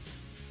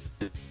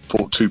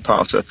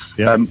 Two-parter,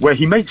 where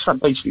he makes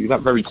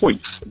that very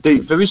point.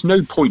 There is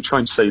no point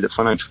trying to say that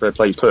financial fair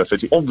play is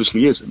perfect. It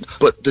obviously isn't.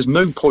 But there's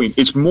no point.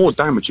 It's more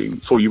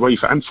damaging for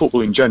UEFA and football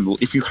in general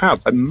if you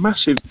have a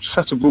massive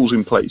set of rules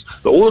in place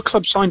that all the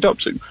clubs signed up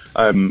to.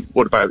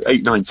 About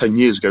 8, 9, 10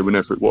 years ago,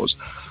 whenever it was,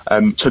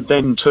 to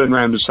then turn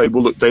around and say,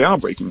 well, look, they are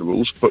breaking the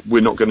rules, but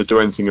we're not going to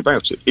do anything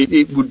about it.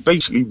 It would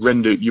basically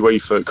render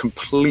UEFA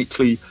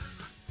completely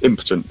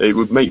impotent. It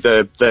would make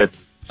their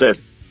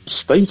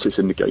status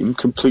in the game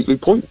completely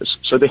pointless.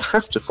 So they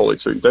have to follow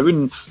through.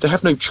 They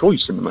have no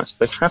choice in the matter.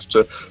 They have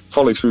to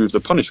follow through with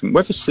the punishment,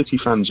 whether City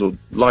fans will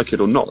like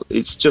it or not.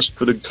 It's just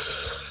for the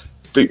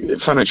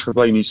financial fair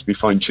play needs to be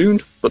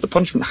fine-tuned, but the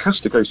punishment has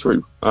to go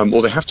through,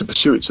 or they have to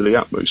pursue it to the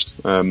utmost.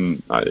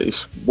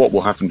 What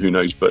will happen, who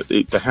knows, but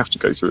they have to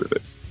go through with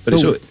it. But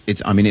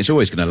it's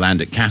always going to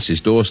land at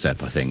CAS's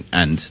doorstep, I think.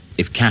 And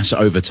if CAS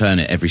overturn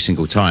it every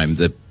single time,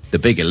 the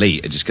big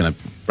elite are just going to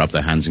rub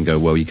their hands and go,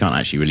 well, you can't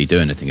actually really do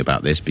anything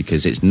about this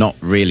because it's not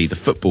really the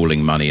footballing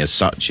money as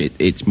such.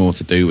 It's more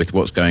to do with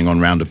what's going on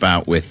round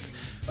about with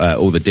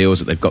all the deals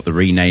that they've got, the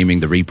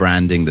renaming, the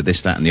rebranding, the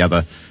this, that and the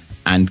other.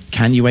 And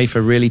can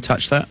UEFA really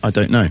touch that? I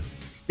don't know.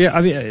 Yeah,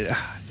 I mean,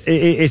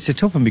 it's a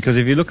tough one because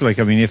if you look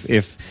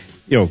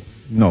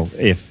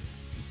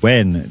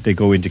when they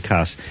go into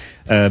CAS,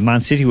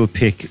 Man City will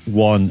pick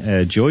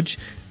one judge.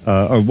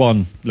 Or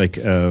one,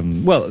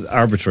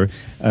 arbiter.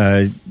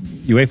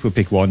 UEFA will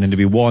pick one, and there'll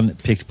be one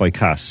picked by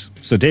CAS.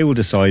 So they will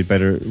decide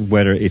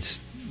whether it's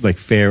like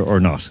fair or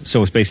not.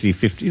 So it's basically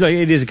 50. Like,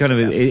 it is a kind of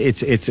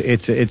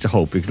it's a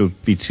hope. It'll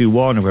be 2-1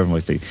 or whatever it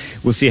might be.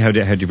 We'll see how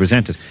they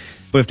present it.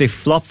 But if they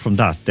flop from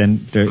that, then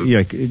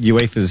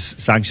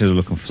UEFA's sanctions are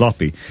looking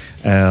floppy.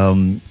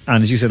 And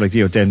as you said,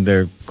 then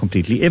they're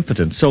completely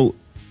impotent. So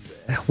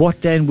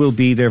what then will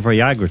be their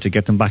Viagra to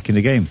get them back in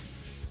the game?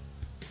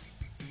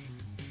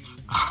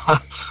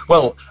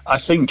 Well, I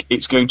think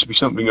it's going to be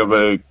something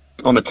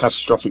on a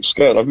catastrophic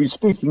scale. I've been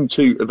speaking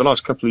to the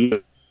last couple of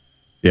years.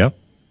 Yeah.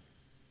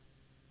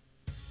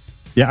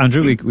 Yeah,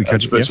 Andrew, we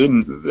experts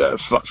in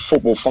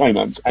football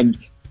finance, and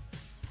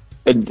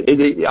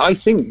I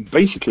think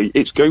basically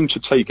it's going to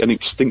take an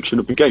extinction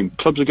of the game.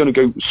 Clubs are going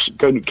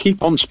to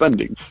keep on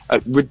spending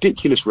at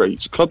ridiculous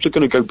rates. Clubs are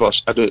going to go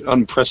bust at an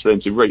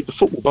unprecedented rate. The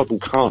football bubble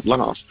can't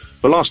last.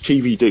 The last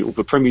TV deal,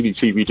 the Premier League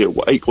TV deal,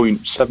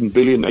 8.7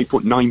 billion,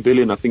 8.9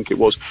 billion, I think it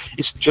was.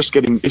 It's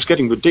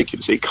getting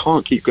ridiculous. It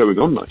can't keep going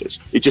on like this.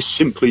 It just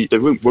simply there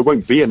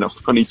won't be enough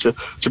money to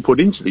put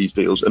into these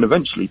deals, and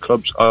eventually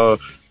clubs are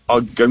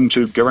going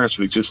to go out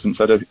of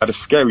existence at a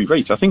scary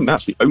rate. I think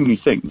that's the only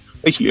thing.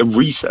 Basically, a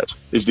reset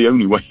is the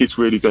only way it's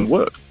really going to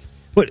work.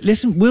 But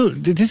listen, Will,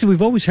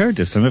 we've always heard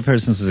this, and I've heard it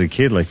since I was a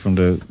kid, like from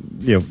that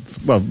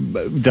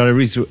I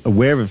was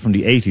aware of it from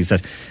the 80s,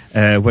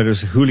 that whether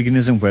it's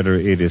hooliganism, whether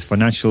it is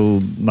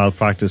financial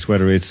malpractice,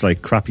 whether it's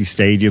like crappy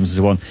stadiums and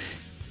so on,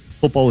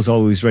 football is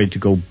always ready to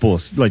go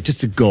bust, like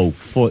just to go,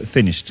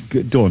 finished,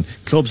 done.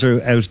 Clubs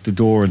are out the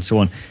door and so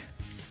on.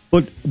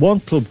 But one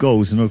club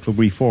goes, another club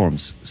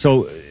reforms.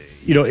 So,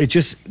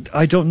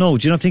 I don't know.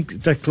 Do you not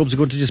think that clubs are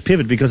going to just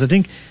pivot? Because I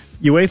think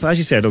UEFA, as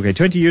you said,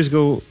 20 years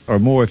ago or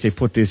more, if they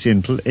put this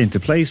into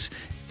place,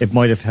 it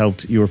might have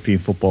helped European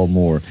football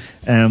more.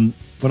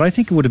 But I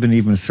think it would have been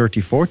even 30,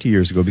 40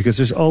 years ago, because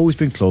there's always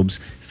been clubs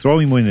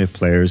throwing money at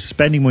players,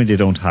 spending money they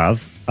don't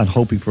have, and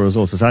hoping for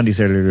results. As Andy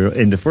said earlier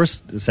in the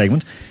first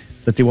segment,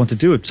 that they want to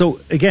do it.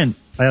 So, again,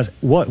 I ask,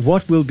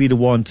 what will be the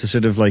one to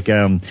sort of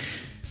to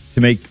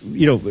make,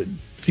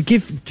 to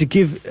give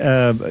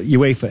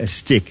UEFA a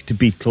stick to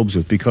beat clubs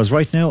with? Because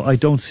right now I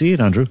don't see it,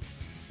 Andrew.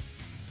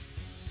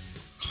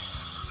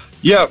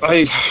 Yeah,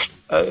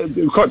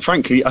 quite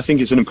frankly, I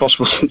think it's an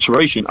impossible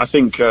situation. I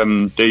think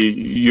the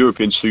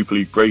European Super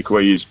League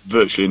breakaway is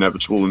virtually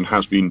inevitable and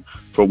has been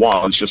for a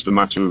while. It's just a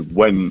matter of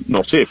when,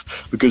 not if,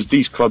 because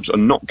these clubs are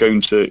not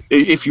going to,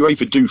 if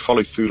UEFA do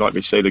follow through like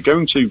they say they're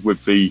going to,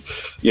 with the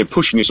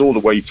pushing this all the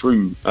way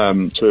through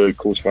to a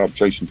court of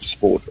arbitration for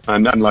sport,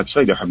 and like I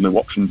say, they have no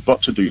option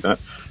but to do that.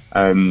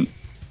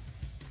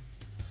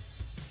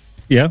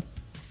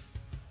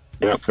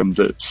 The outcome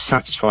that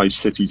satisfies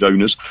City's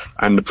owners,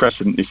 and the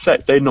precedent is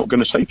set. They're not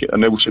going to take it,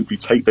 and they will simply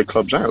take their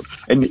clubs out.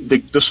 And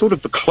the sort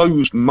of the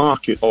closed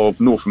market of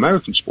North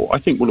American sport, I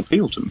think, will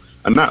appeal to them,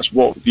 and that's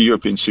what the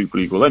European Super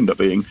League will end up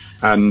being.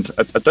 And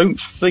I don't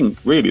think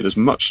really there's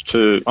much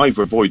to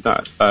either avoid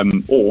that,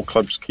 or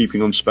clubs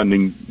keeping on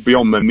spending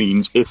beyond their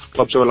means if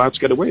clubs are allowed to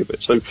get away with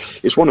it. So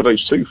it's one of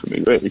those two for me,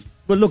 really.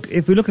 Well, look,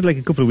 if we look at like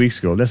a couple of weeks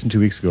ago, less than 2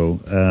 weeks ago,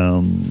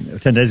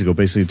 10 days ago,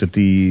 basically, that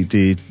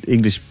the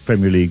English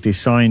Premier League, they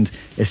signed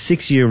a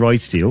 6-year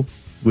rights deal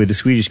with a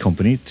Swedish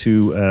company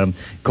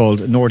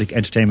called Nordic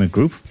Entertainment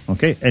Group,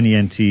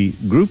 NENT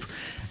Group.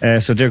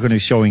 So they're going to be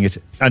showing it,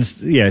 and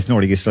it's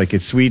Nordic.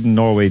 It's Sweden,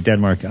 Norway,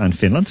 Denmark, and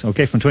Finland. From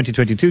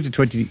 2022 to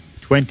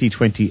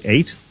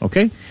 2028.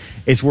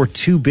 It's worth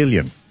 £2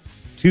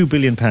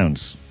 billion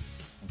pounds.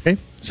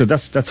 So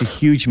that's a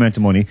huge amount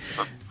of money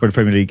for the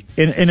Premier League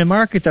in a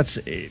market that's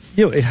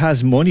it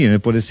has money in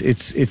it, but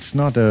it's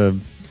not a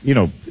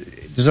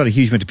there's not a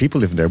huge amount of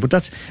people living there. But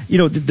that's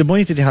the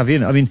money that they have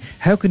in. I mean,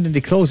 how can they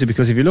close it?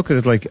 Because if you look at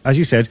it, like as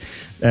you said,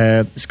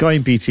 Sky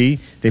and BT,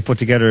 they put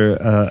together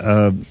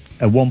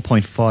a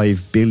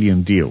 1.5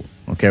 billion deal.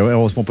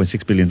 Almost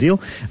 1.6 billion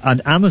deal,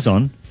 and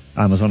Amazon,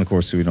 of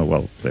course,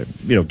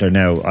 they're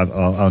now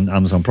on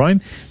Amazon Prime.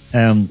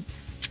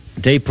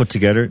 They put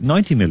together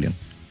 £90 million.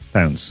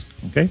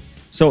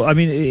 So I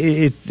mean,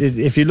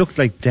 if you look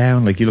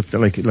down, like you looked at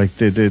like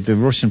the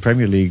Russian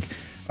Premier League,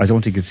 I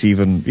don't think it's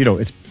even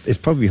it's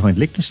probably behind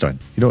Liechtenstein.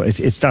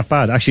 It's that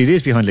bad. Actually, it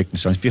is behind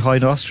Liechtenstein. It's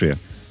behind Austria.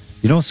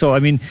 So I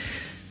mean,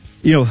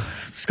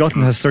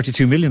 Scotland has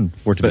 32 million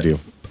worth of a deal.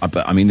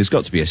 But I mean, there's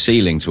got to be a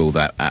ceiling to all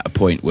that at a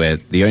point where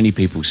the only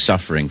people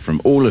suffering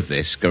from all of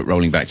this,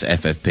 rolling back to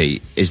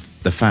FFP, is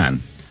the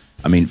fan.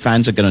 I mean,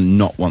 fans are going to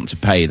not want to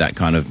pay that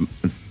kind of.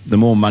 The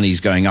more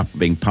money's going up and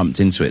being pumped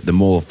into it, the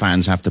more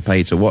fans have to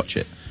pay to watch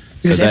it.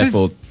 So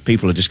therefore,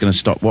 people are just going to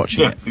stop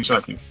watching it. Yeah,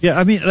 exactly. Yeah,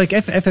 I mean, like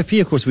FFP,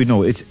 of course, we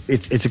know it's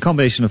a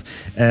combination of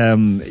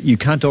you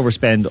can't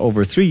overspend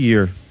over a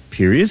 3-year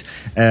period,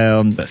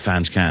 but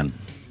fans can.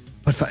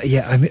 But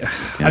I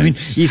mean,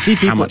 you see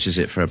people. How much is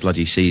it for a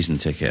bloody season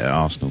ticket at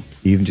Arsenal?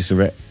 Even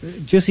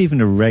just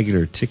even a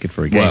regular ticket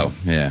for a game. Well,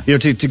 yeah.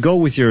 To go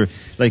with your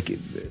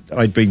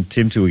I'd bring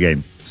Tim to a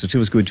game. So two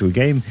of us go into a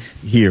game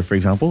here, for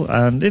example,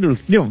 and it'll,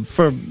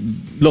 for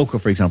Loco,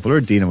 for example,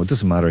 or Dinamo, it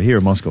doesn't matter, here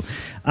in Moscow,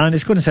 and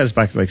it's going to set us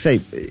back, like, say,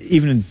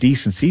 even in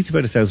decent seats,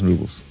 about 1,000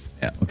 rubles.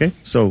 Yeah. Okay?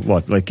 So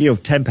what, like,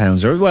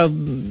 £10 or, well,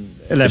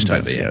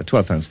 £11, yeah,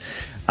 £12.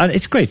 And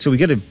it's great. So we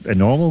get a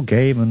normal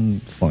game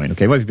and fine.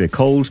 Okay, might be a bit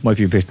cold, might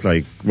be a bit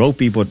like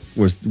ropey, but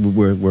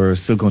we're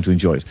still going to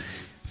enjoy it.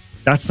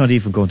 That's not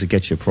even going to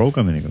get you a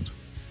program in England.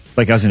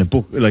 Like as in a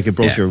book, like a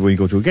brochure when you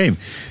go to a game.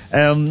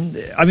 I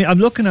mean, I'm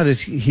looking at it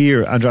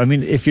here, Andrew. I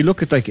mean, if you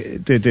look at like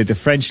the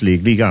French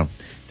league, Ligue 1,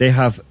 they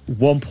have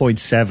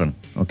 1.7,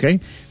 okay?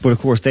 But of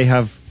course they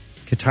have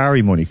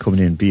Qatari money coming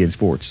in, beIN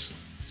Sports.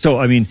 So,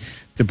 I mean,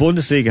 the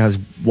Bundesliga has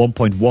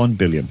 1.1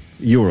 billion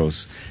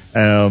euros.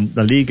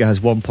 La Liga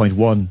has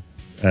 1.1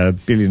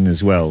 billion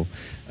as well.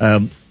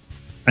 And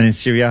in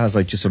Serie A has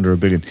like just under 1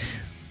 billion.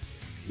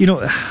 You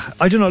know,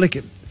 I don't know,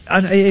 like...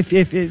 And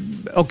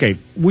okay,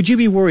 would you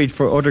be worried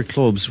for other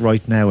clubs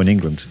right now in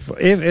England,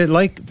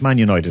 like Man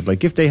United,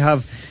 like if they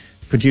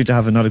continue to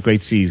have another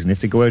great season,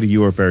 if they go out of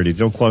Europe early, they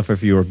don't qualify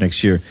for Europe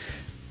next year,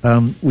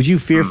 would you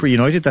fear for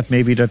United that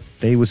maybe that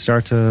they would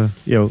start to,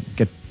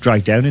 get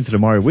dragged down into the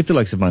mire with the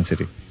likes of Man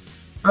City?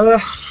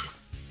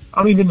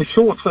 I mean, in the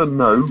short term,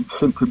 no,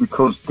 simply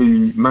because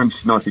the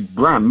Manchester United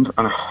brand,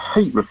 and I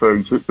hate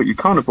referring to it, but you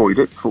can't avoid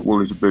it, football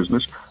is a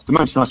business, the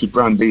Manchester United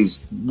brand is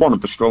one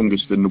of the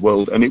strongest in the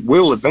world, and it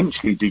will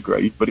eventually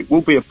degrade, but it will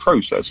be a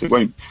process. It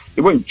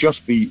won't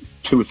just be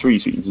 2 or 3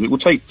 seasons. It will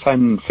take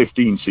 10,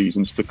 15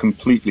 seasons to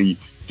completely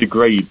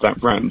degrade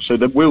that brand. So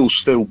there will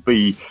still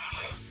be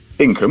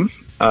income.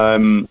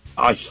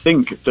 I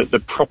think that the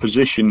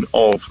proposition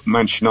of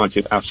Manchester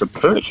United as a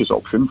purchase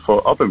option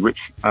for other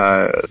rich,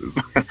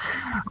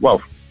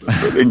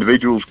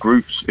 individuals,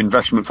 groups,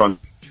 investment funds.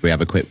 We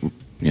have a quick,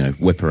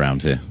 whip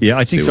around here. Yeah,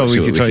 I think so. We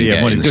could try.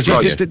 Yeah, money. Because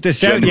the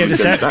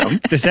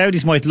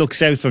Saudis might look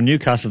south from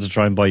Newcastle to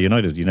try and buy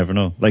United. You never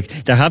know.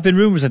 Like there have been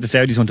rumours that the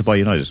Saudis want to buy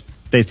United.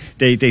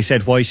 They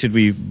said, why should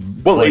we?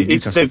 Well,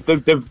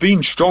 there've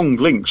been strong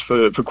links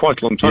for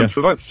quite a long time. Yeah.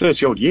 For about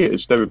 30 odd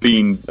years, there have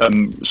been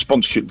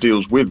sponsorship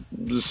deals with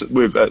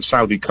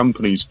Saudi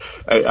companies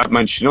at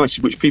Manchester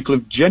United, which people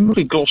have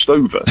generally glossed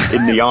over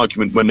in the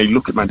argument when they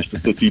look at Manchester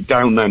City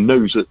down their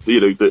nose at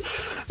the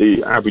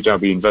Abu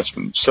Dhabi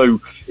investment. So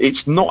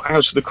it's not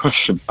out of the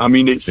question. I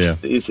mean,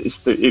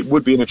 it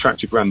would be an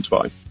attractive brand to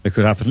buy. It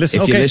could happen.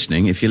 Listen, if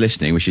you're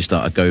listening, we should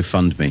start a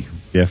GoFundMe.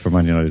 Yeah, for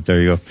Man United.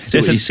 There you go.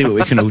 See what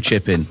we can all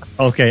chip in.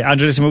 Okay,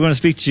 Andrew, listen, we're going to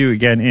speak to you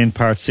again in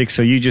part 6,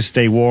 so you just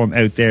stay warm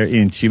out there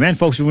in Tumen.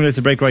 Folks, we're going to take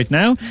a break right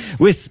now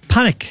with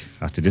Panic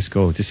at the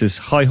Disco. This is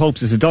High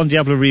Hopes. This is a Don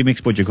Diablo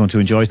remix, but you're going to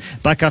enjoy it.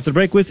 Back after the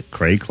break with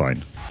Craig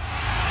Klein.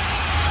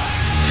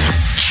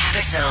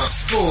 Capital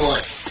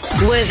Sports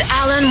with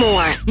Alan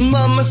Moore.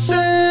 Mama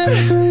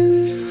said,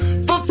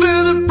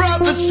 fulfill the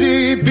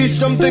prophecy, be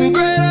something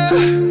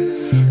greater.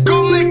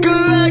 Go make a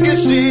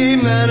legacy,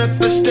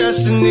 manifest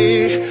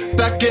destiny.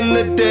 Back in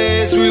the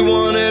days we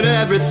wanted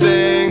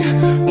everything.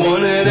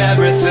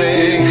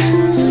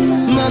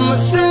 Mama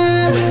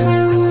said,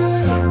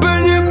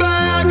 burn your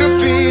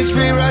biographies,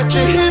 rewrite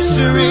your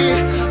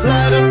history.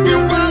 Light up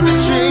your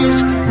wildest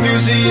dreams,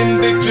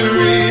 museum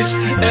victories.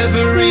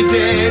 Every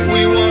day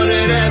we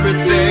wanted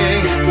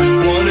everything.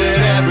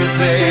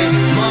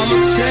 Mama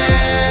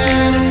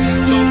said,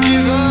 don't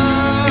give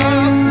up,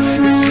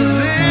 it's a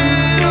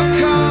little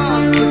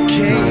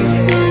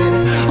complicated.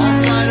 All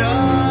tied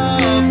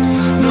up,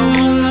 no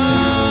more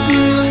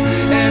love,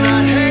 and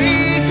I'd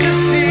hate to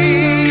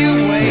see you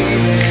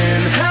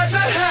waiting. Had to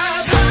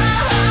have high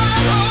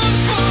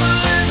hopes for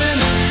a living,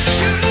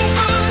 shooting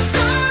for the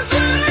stars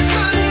when I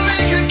couldn't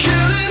make a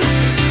killing.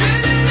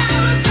 Didn't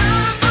have a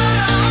dime, but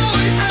I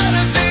always had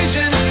a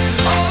vision.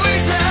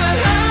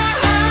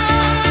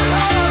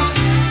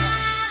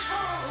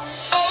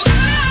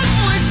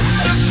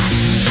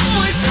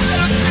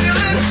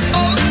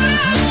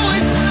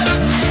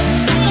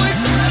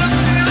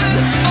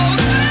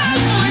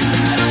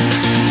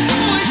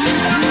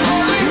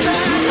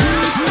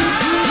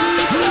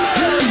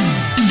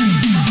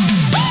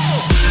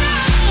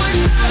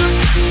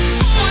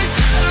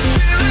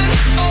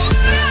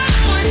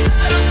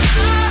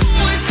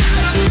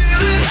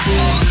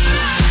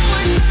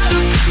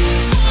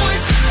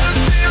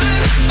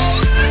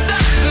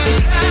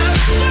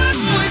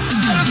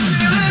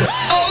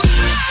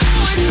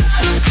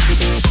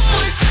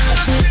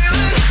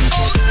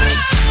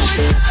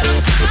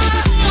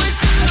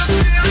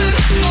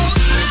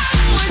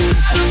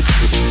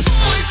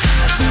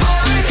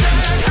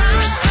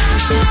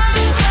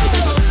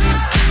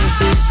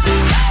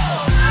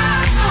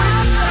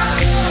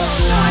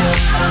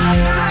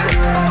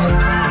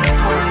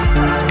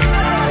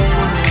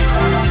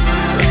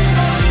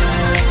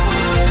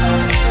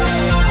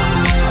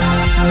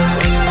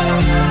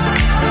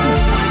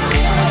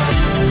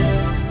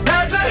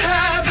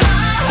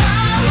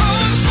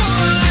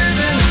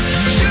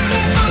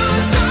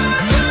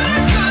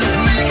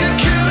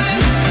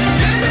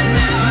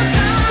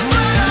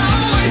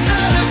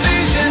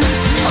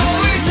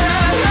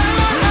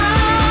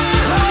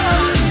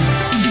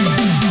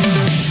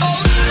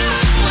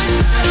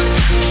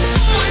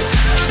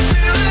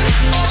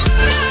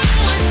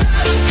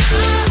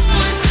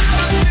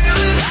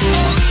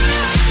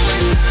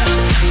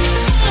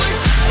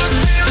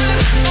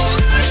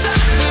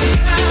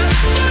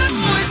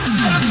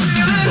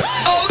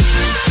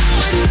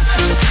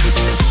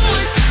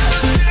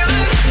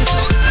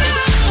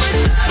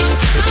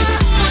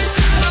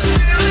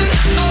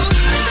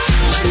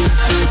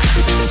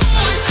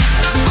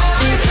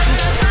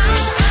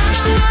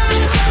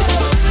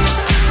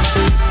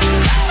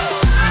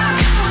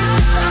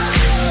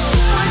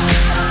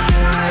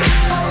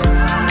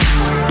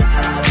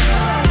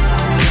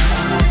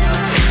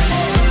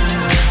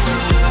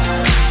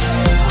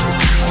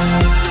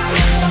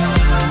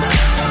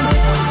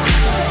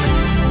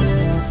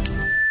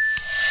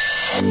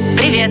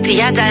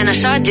 я Дайана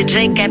Шо,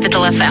 диджей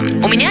Capital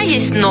FM. У меня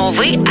есть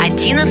новый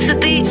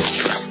 11-й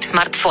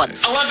смартфон.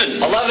 11.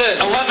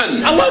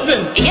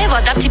 Я его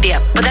отдам тебе,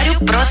 подарю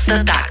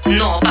просто так.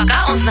 Но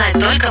пока он знает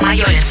только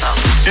мое лицо.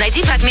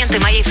 Найди фрагменты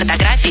моей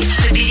фотографии,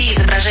 собери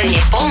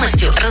изображение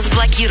полностью,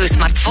 разблокируй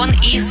смартфон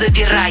и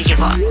забирай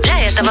его. Для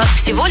этого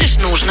всего лишь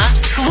нужно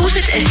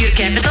слушать эфир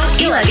Capital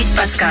и ловить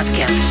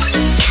подсказки.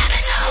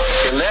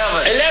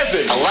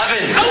 11.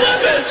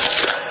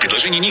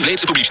 Предложение не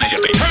является публичной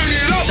офертой. The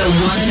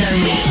one and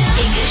only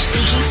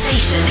English-speaking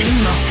station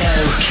in Moscow.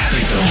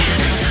 Capital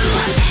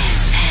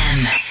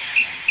FM.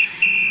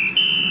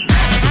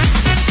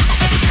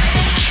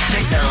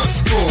 Capital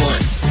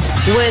Sports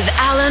with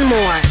Alan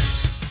Moore.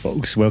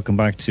 Folks, welcome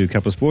back to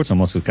Capital Sports on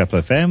Muscle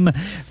Capital FM.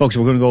 Folks,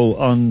 we're going to go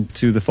on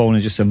to the phone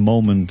in just a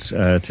moment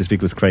to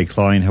speak with Craig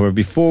Klein. However,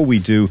 before we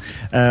do,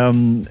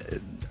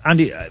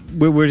 Andy,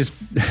 we're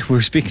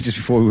speaking just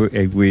before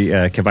we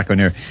came back on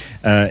air.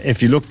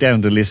 If you look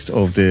down the list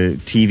of the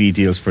TV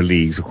deals for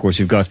leagues, of course,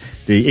 you've got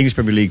the English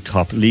Premier League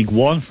top. League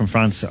One from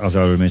France, as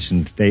I already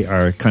mentioned, they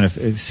are kind of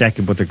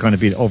second, but they're kind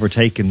of being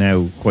overtaken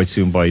now quite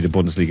soon by the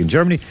Bundesliga in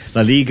Germany.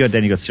 La Liga,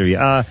 then you got Serie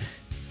A.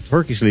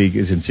 Turkish League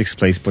is in sixth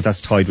place, but that's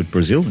tied with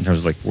Brazil in terms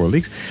of like world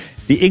leagues.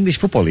 The English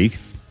Football League,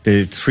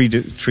 the three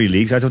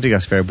leagues, I don't think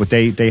that's fair, but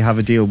they have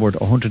a deal worth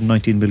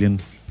 119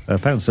 million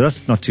pounds, so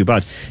that's not too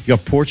bad. You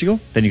got Portugal,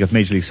 then you got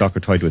Major League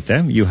Soccer tied with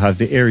them. You have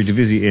the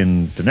Eredivisie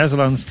in the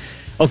Netherlands.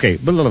 Okay,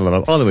 blah, blah,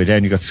 blah, blah, all the way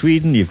down. You got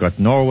Sweden, you've got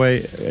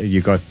Norway, you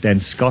got then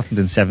Scotland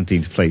in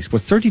 17th place.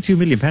 But 32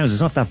 million pounds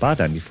is not that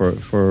bad, Andy, for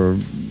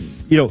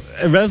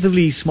a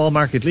relatively small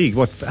market league.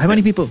 What? How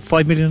many people?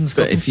 5 million in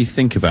Scotland? But if you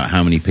think about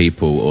how many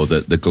people, or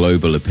the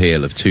global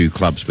appeal of two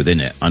clubs within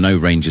it, I know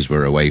Rangers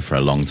were away for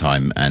a long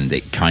time, and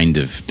it kind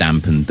of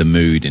dampened the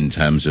mood in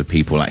terms of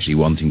people actually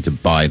wanting to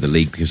buy the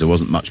league because there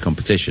wasn't much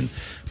competition.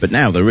 But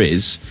now there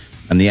is,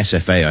 and the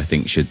SFA, I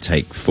think, should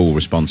take full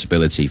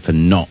responsibility for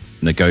not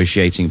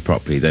negotiating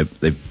properly.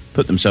 They've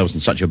put themselves in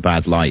such a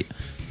bad light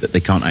that they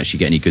can't actually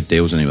get any good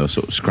deals anymore,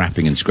 sort of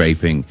scrapping and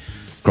scraping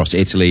across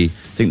Italy.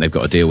 I think they've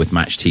got a deal with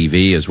Match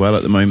TV as well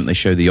at the moment. They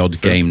show the odd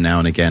game now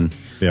and again,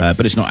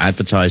 but it's not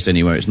advertised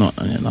anywhere. It's not.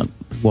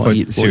 What are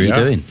you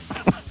doing?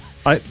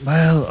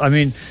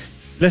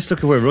 Let's look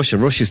at where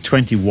Russia's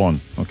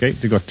 21. Okay,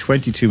 they've got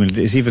 22 million.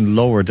 It's even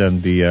lower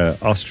than the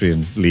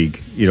Austrian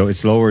league.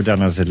 It's lower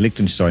than, as I said,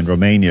 Liechtenstein,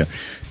 Romania.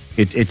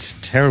 It's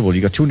terrible.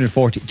 You got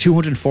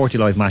 240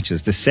 live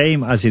matches, the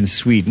same as in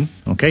Sweden.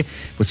 Okay,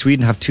 but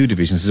Sweden have two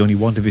divisions. There's only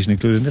one division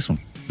included in this one.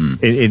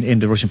 In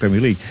the Russian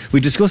Premier League. We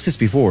discussed this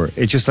before.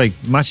 It's just like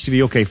Match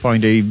TV, okay,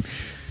 fine,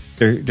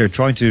 they're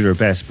trying to do their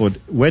best, but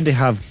when they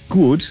have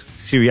good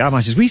Serie A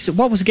matches,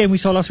 what was the game we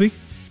saw last week?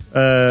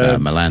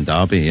 Milan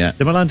Derby, yeah.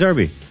 The Milan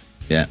Derby.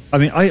 Yeah. I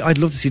mean, I'd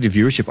love to see the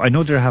viewership. I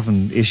know they're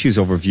having issues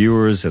over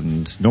viewers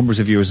and numbers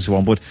of viewers and so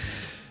on, but,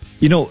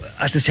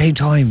 at the same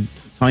time,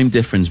 time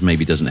difference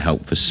maybe doesn't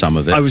help for some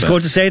of it. I was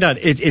going to say that.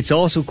 It's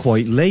also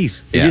quite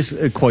late. Yeah. It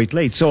is quite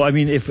late. So, I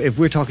mean, if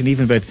we're talking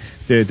even about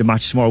the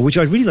match tomorrow, which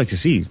I'd really like to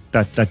see,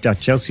 that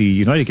Chelsea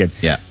United game,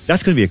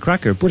 that's going to be a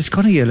cracker, but it's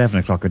going to be 11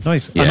 o'clock at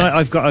night. Yeah. And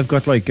I've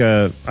got like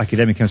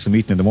academic council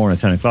meeting in the morning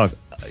at 10 o'clock.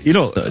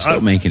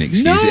 Stop making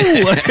excuses.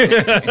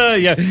 No!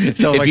 Yeah.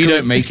 So if you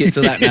don't make it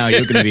to that now,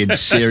 you're going to be in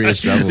serious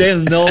trouble. They'll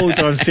know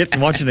that I'm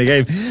sitting watching the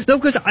game. No,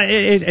 because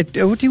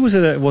what day was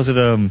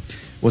it?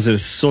 Was it a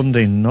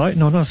Sunday night?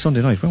 No, not a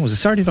Sunday night. When was it?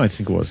 Saturday night, I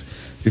think it was,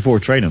 before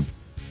training.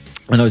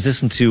 And I was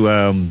listening to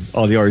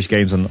all the Irish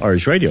games on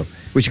Irish radio.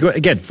 Which,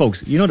 again,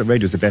 folks, you know that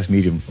radio is the best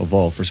medium of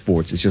all for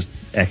sports. It's just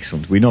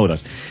excellent. We know that.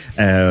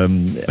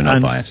 We're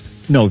not biased.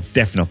 No,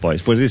 definitely not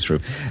biased, but it is true.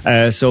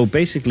 So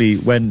basically,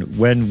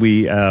 when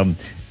we...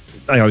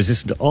 I was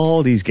listening to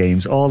all these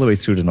games all the way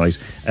through the night.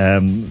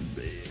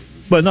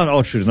 Well, not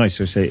all through the night,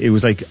 so I say. It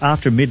was like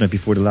after midnight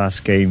before the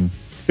last game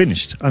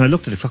finished, and I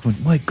looked at the clock and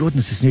went, my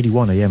goodness, it's nearly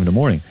 1 a.m. in the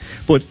morning.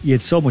 But you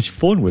had so much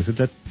fun with it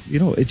that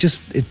it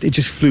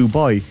just flew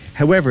by.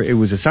 However, it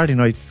was a Saturday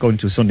night going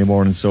to a Sunday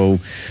morning, so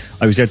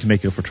I was able to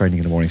make it up for training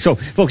in the morning. So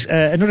folks,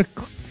 another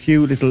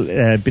few little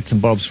bits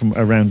and bobs from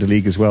around the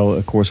league as well,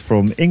 of course,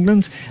 from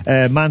England.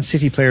 Man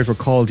City players were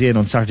called in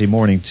on Saturday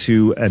morning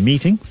to a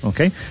meeting,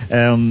 okay,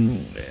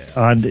 and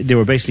they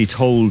were basically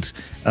told,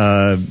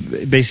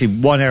 basically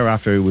 1 hour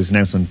after it was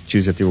announced on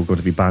Tuesday that they were going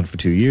to be banned for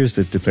 2 years,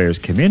 that the players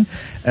came in.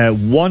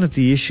 One of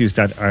the issues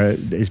that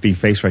is being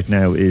faced right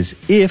now is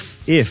if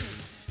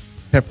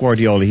Pep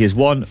Guardiola, he has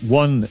one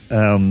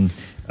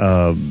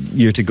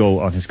year to go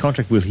on his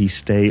contract, will he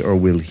stay or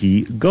will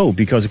he go?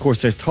 Because of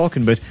course they're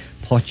talking about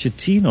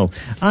Pochettino.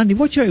 Andy,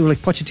 what do you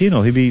like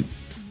Pochettino?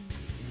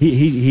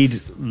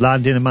 He'd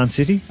land in a Man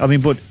City. I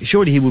mean, but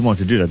surely he would want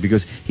to do that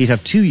because he'd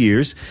have 2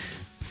 years.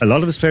 A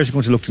lot of his players are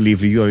going to look to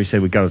leave. You already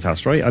said with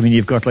Galatasaray, right? I mean,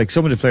 you've got like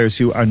some of the players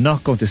who are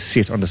not going to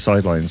sit on the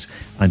sidelines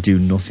and do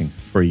nothing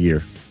for a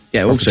year.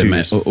 Yeah, also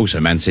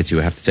Man City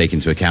will have to take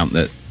into account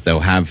that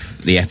they'll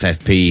have the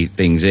FFP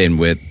things in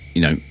with,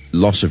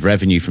 loss of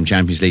revenue from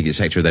Champions League,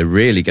 etc. They're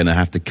really going to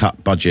have to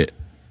cut budget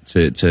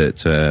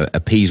to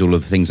appease all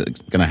of the things that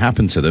are going to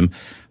happen to them.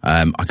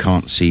 I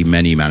can't see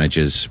many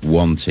managers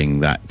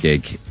wanting that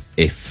gig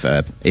if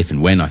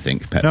and when I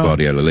think Pep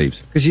Guardiola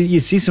leaves. Because you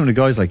see some of the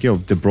guys like De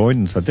Bruyne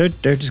and stuff,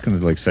 they're just going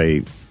to like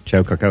say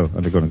ciao cacao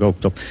and they're going to go.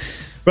 So,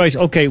 right,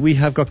 okay, we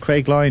have got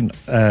Craig Lyne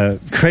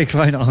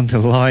on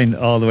the line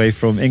all the way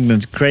from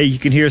England. Craig, you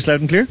can hear us loud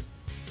and clear?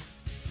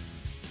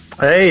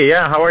 Hey,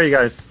 yeah, how are you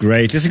guys?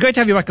 Great. It's great to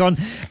have you back on.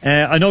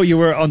 I know you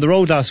were on the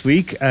road last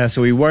week,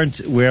 so we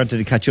weren't able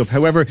to catch up.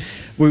 However,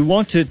 we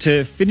wanted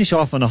to finish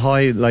off on a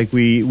high like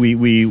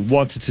we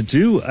wanted to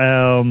do.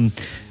 And,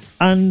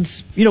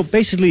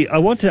 basically, I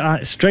want to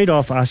straight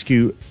off ask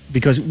you,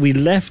 because we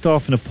left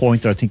off on a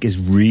point that I think is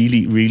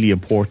really, really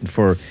important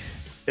for,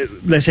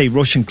 let's say,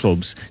 Russian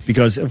clubs.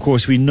 Because, of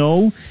course, we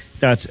know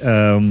that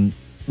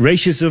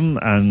racism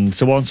and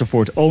so on and so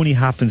forth only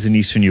happens in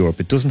Eastern Europe.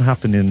 It doesn't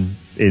happen in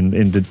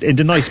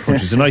the nice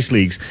countries, the nice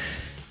leagues.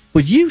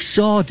 But you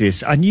saw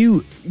this, and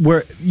you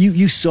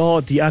saw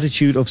the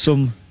attitude of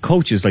some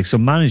coaches, like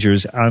some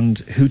managers, and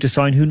who to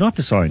sign, who not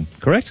to sign,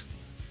 correct?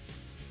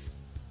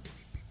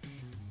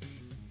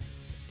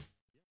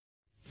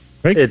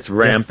 Right? It's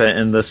rampant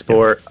in the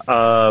sport.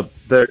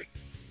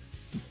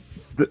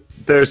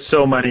 There's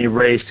so many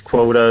race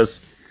quotas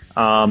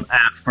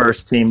at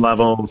first team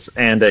levels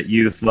and at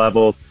youth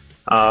levels.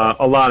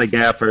 A lot of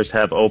gaffers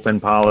have open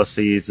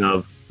policies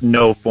of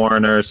no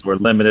foreigners or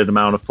limited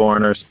amount of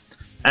foreigners.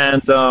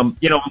 And, a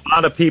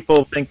lot of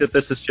people think that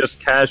this is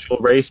just casual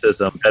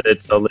racism, that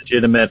it's a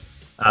legitimate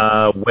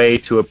way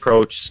to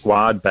approach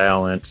squad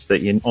balance,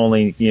 that you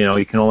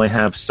can only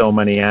have so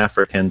many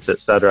Africans,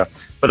 etc.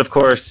 But of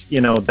course,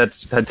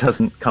 that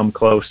doesn't come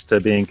close to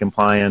being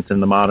compliant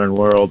in the modern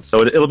world.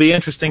 So it'll be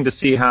interesting to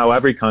see how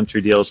every country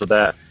deals with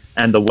that.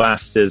 And the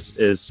West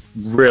is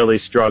really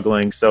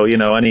struggling. So,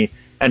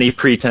 any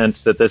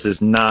pretense that this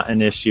is not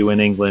an issue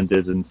in England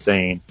is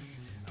insane.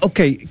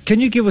 Okay,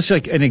 can you give us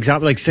like an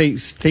example, like say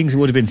things that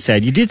would have been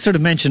said? You did sort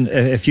of mention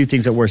a few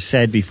things that were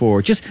said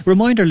before. Just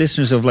remind our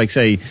listeners of, like,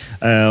 say,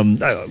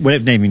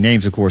 without naming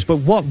names, of course. But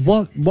what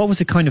was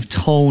the kind of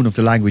tone of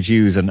the language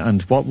used,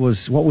 and what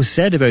was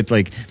said about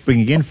like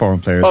bringing in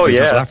foreign players, for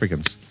example,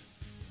 Africans?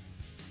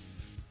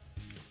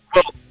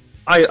 Well,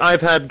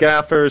 I've had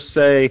gaffers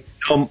say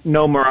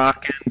no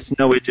Moroccans,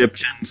 no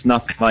Egyptians,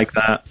 nothing like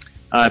that.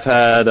 I've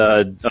had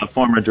a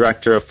former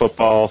director of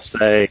football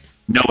say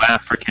no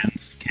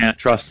Africans, can't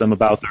trust them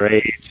about their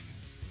age.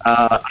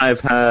 I've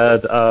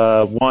had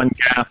one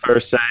gaffer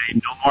say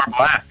no more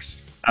blacks,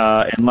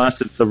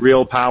 unless it's a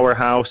real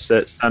powerhouse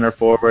at center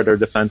forward or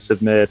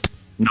defensive mid.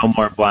 No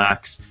more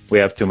blacks. We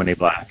have too many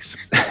blacks.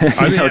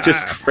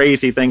 Just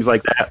crazy things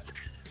like that.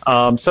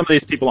 Some of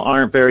these people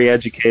aren't very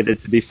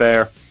educated, to be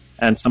fair,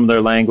 and some of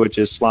their language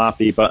is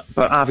sloppy, but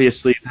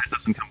obviously that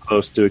doesn't come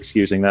close to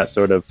excusing that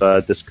sort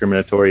of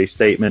discriminatory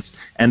statements.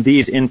 And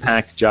these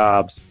impact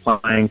jobs,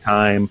 playing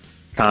time,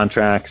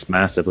 contracts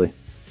massively,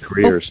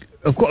 careers.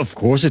 Of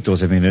course it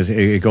does. I mean,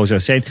 it goes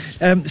without saying.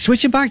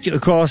 Switching back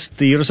across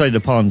the other side of the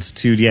pond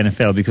to the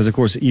NFL, because of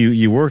course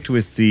you worked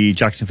with the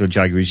Jacksonville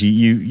Jaguars.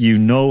 You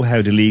know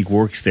how the league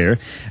works there.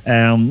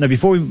 Now,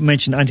 before we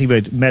mention anything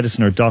about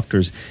medicine or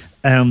doctors,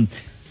 first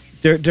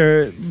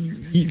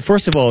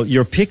of all,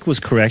 your pick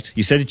was correct.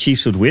 You said the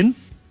Chiefs would win.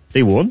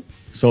 They won.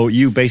 So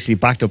you basically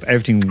backed up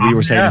everything we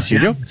were saying in the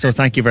studio. Yeah. So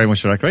thank you very much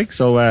for that, Craig.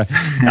 So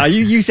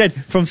you said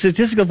from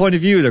statistical point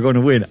of view they're going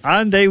to win,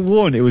 and they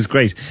won. It was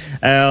great.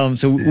 So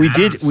we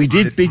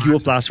did big you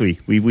up last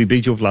week. We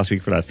bigged you up last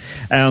week for that.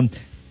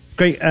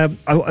 Craig, I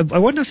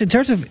want to ask in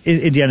terms of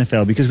in the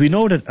NFL, because we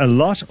know that a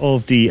lot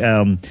of the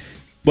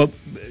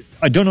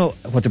I don't know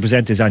what the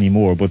percent is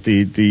anymore, but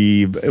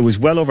it was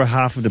well over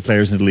half of the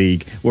players in the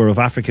league were of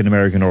African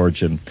American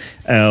origin.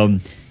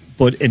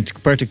 But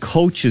compared to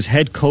coaches,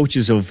 head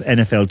coaches of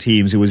NFL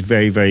teams, it was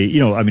very, very,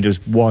 there's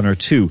one or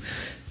two.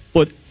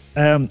 But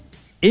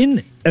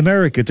in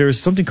America, there's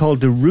something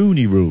called the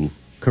Rooney Rule,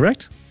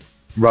 correct?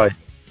 Right.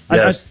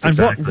 Yes, and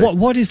exactly.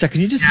 What is that?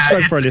 Can you just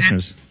describe for our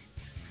listeners?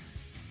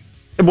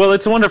 Well,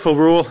 it's a wonderful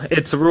rule.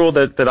 It's a rule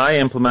that I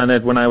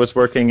implemented when I was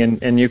working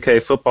in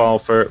UK football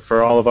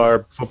for all of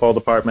our football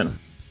department.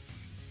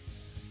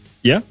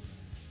 Yeah.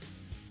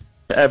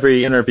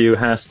 Every interview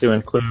has to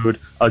include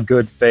a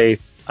good faith,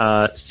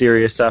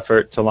 serious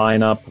effort to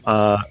line up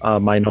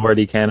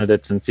minority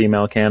candidates and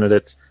female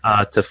candidates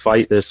to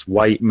fight this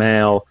white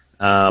male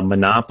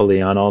monopoly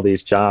on all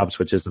these jobs,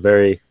 which is a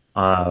very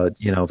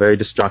very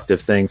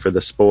destructive thing for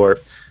the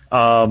sport.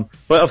 But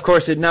of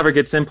course, it never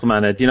gets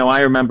implemented.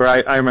 I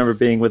remember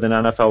being with an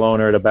NFL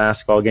owner at a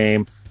basketball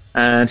game,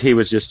 and he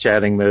was just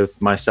chatting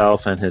with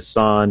myself and his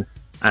son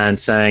and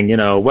saying,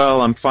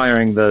 I'm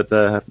firing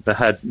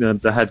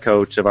the head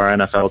coach of our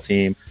NFL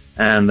team,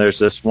 and there's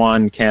this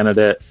one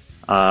candidate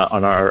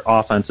on our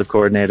offensive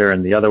coordinator,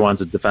 and the other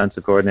one's a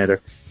defensive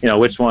coordinator.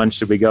 Which one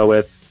should we go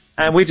with?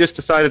 And we just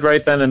decided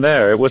right then and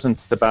there. It wasn't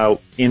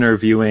about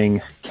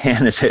interviewing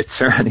candidates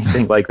or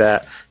anything like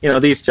that.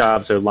 These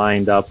jobs are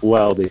lined up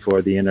well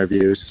before the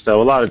interviews.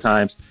 So a lot of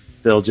times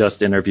they'll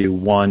just interview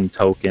one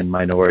token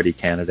minority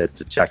candidate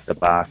to check the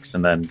box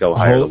and then go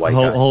hire the white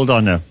guy. Hold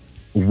on now.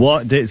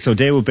 So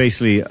they will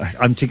basically,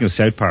 I'm thinking of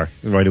South Park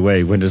right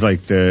away, when there's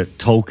like the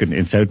token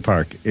in South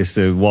Park is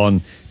the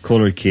one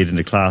coloured kid in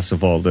the class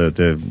of all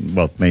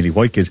the mainly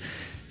white kids.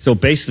 So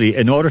basically,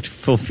 in order to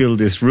fulfill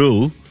this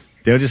rule,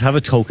 they'll just have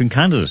a token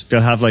candidate.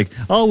 They'll have like,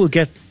 we'll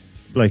get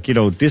like,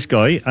 this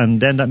guy, and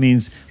then that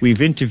means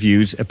we've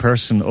interviewed a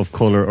person of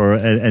colour or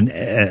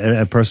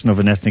a person of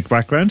an ethnic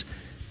background,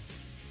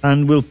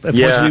 and we'll appoint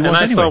who we want and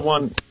I anyway. saw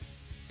one.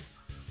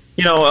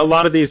 A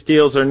lot of these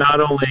deals are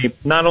not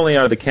only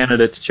are the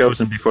candidates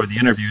chosen before the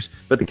interviews,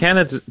 but the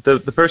candidate,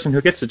 the person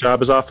who gets the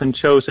job is often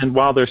chosen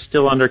while they're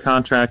still under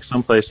contract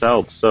someplace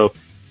else. So,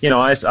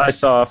 I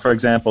saw, for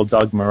example,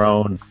 Doug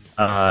Marrone,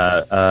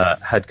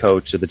 head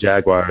coach of the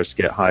Jaguars,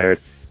 get hired,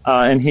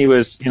 and he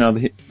was,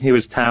 he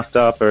was tapped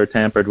up or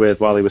tampered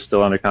with while he was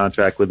still under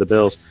contract with the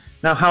Bills.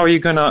 Now, how are you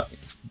gonna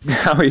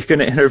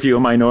interview a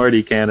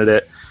minority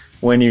candidate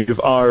when you've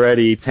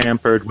already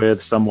tampered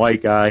with some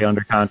white guy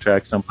under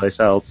contract someplace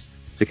else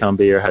to come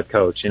be your head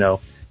coach,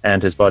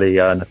 and his buddy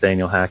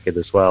Nathaniel Hackett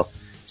as well.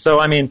 So,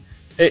 I mean,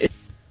 it's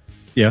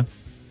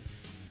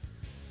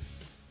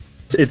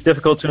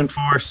difficult to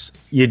enforce.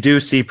 You do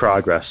see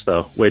progress,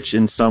 though, which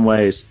in some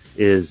ways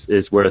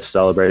is worth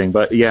celebrating.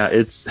 But yeah,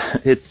 it's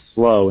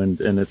slow and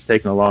it's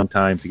taken a long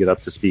time to get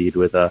up to speed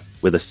with a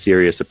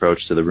serious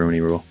approach to the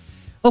Rooney Rule.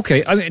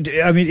 Okay, I mean,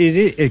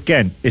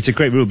 it's a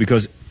great rule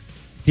because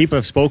people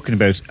have spoken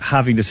about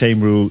having the same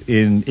rule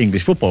in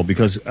English football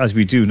because, as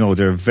we do know,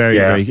 they're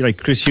very, like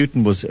Chris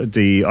Hughton was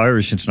the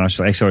Irish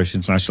international, ex-Irish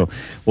international,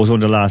 was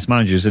one of the last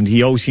managers, and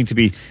he always seemed to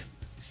be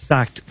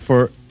sacked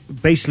for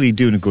basically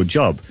doing a good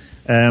job.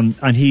 And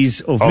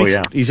he's of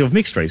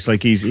mixed race.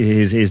 Like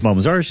his mom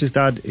is Irish, his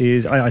dad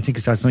is, I think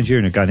his dad's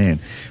Nigerian or Ghanaian.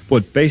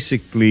 But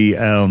basically,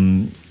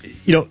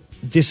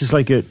 this is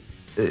like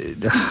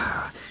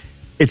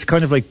it's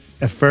kind of like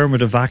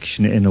affirmative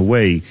action in a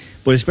way,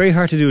 but it's very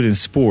hard to do it in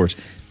sport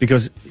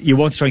because you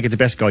want to try and get the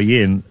best guy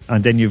in,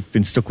 and then you've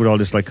been stuck with all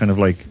this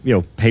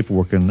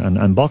paperwork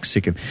and box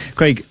ticking.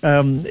 Craig,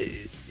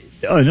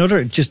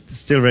 another, just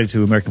still related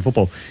to American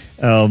football,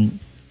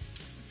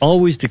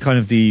 always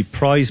the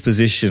prize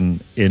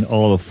position in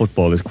all of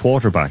football is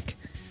quarterback.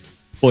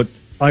 But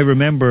I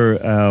remember,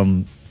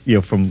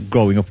 from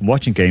growing up and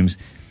watching games,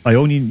 I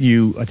only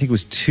knew, I think it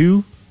was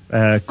two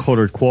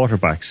coloured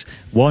quarterbacks.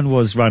 One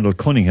was Randall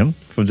Cunningham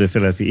from the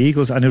Philadelphia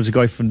Eagles, and there was a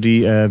guy from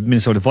the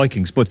Minnesota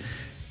Vikings. But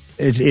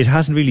it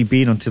hasn't really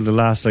been until the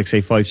last,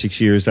 5-6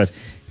 years that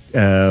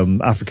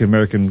African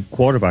American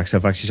quarterbacks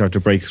have actually started to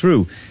break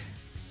through.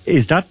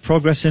 Is that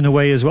progress in a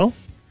way as well?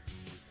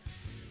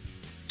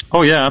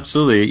 Oh yeah,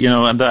 absolutely.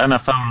 And the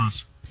NFL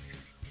is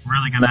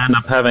really going to end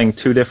up having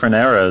two different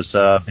eras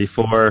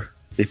before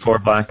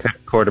black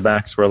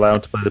quarterbacks were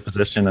allowed to play the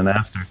position and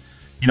after.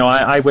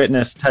 I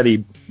witnessed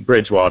Teddy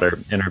Bridgewater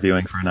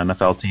interviewing for an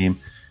NFL team,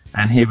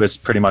 and he was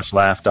pretty much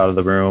laughed out of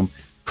the room,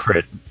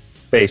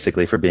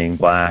 basically for being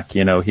black.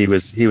 He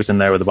was in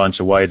there with a bunch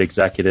of white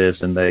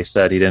executives, and they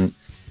said he didn't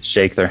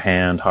shake their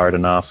hand hard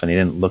enough, and he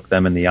didn't look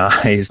them in the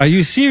eyes. Are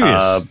you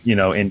serious?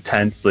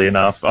 Intensely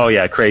enough. Oh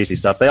yeah, crazy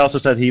stuff. They also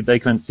said they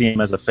couldn't see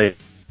him as a fit.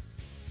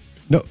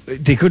 No,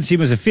 they couldn't see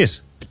him as a fit.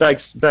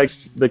 Begs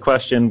the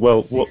question.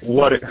 Well,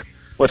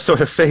 what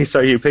sort of face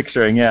are you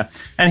picturing? Yeah.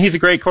 And he's a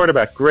great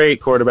quarterback.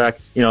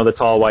 The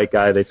tall white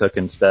guy they took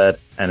instead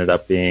ended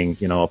up being,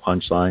 a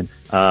punchline.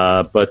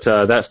 But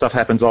that stuff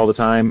happens all the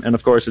time. And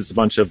of course, it's a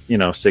bunch of,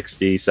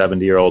 60,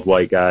 70-year-old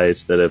white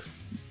guys that have,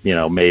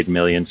 made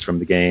millions from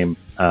the game,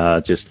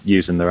 just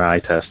using their eye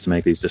test to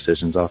make these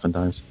decisions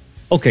oftentimes.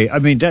 Okay. I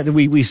mean,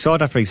 we saw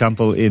that, for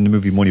example, in the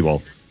movie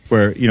Moneyball,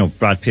 where,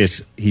 Brad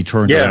Pitt, he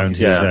turned around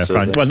his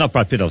friend. Well, not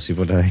Brad Pitt, obviously,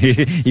 but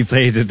he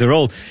played the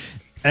role.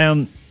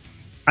 And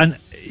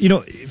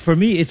for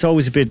me, it's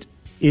always a bit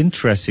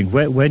interesting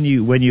when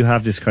you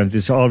have this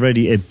this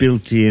already a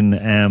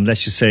built-in,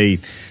 let's just say,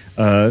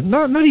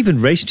 not even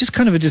race, just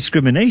kind of a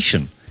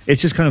discrimination.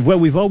 It's just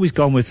we've always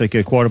gone with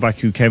a quarterback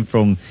who came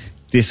from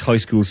this high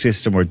school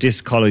system or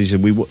this college,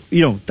 and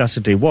that's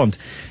what they want.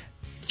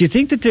 Do you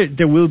think that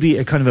there will be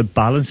a kind of a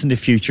balance in the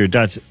future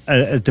that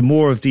the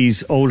more of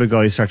these older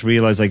guys start to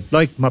realise, like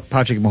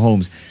Patrick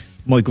Mahomes,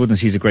 my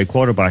goodness, he's a great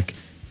quarterback.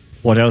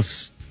 What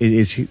else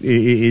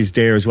is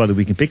there as well that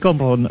we can pick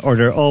up on, or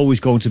they're always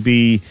going to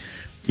be,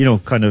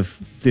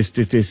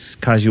 this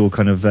casual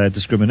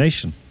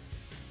discrimination?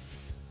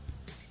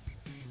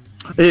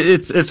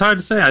 It's hard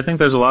to say. I think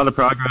there's a lot of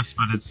progress,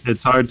 but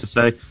it's hard to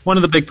say. One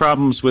of the big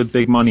problems with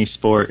big money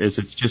sport is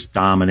it's just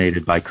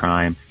dominated by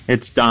crime.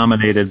 It's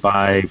dominated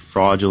by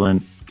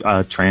fraudulent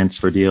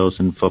transfer deals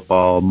in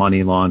football,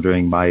 money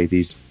laundering by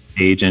these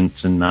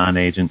agents and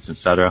non-agents,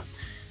 etc.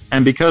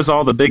 And because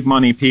all the big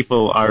money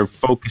people are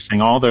focusing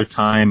all their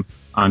time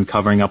on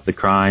covering up the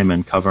crime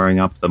and covering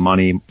up the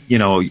money,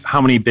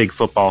 how many big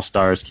football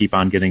stars keep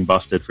on getting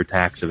busted for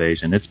tax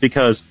evasion? It's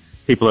because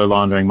people are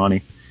laundering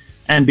money.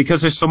 And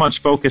because there's so much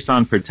focus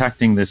on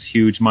protecting this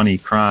huge money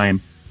crime,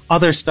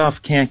 other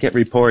stuff can't get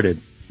reported.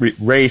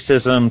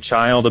 Racism,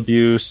 child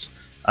abuse,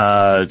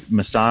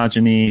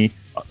 misogyny,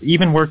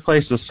 even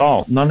workplace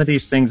assault. None of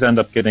these things end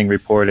up getting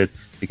reported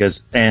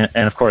because, and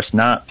of course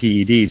not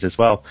PEDs as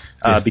well,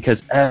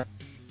 because that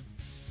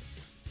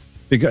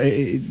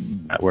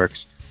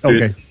works.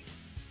 Okay.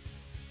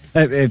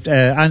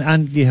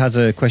 Andy has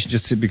a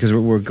question because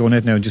we're going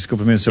out now in just a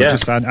couple of minutes. So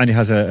Andy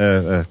has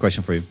a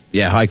question for you.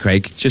 Yeah, hi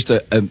Craig. Just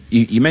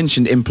you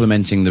mentioned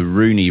implementing the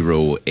Rooney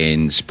Rule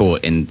in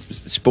sporting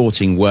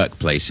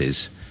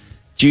workplaces.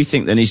 Do you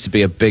think there needs to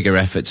be a bigger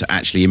effort to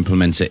actually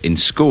implement it in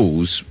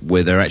schools,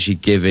 where they're actually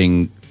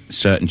giving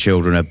certain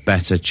children a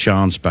better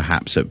chance,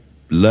 perhaps, at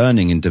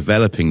learning and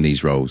developing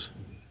these roles?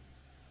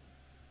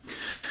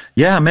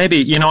 Yeah,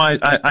 maybe.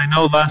 I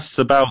know less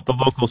about the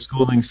local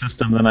schooling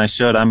system than I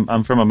should.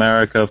 I'm from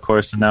America, of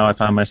course, and now I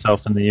find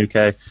myself in the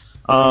UK.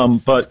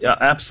 But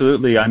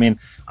absolutely. I mean,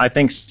 I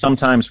think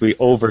sometimes we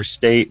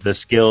overstate the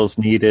skills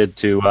needed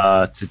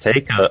to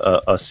take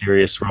a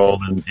serious role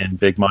in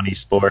big money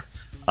sport.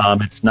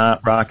 It's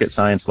not rocket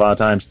science a lot of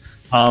times.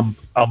 A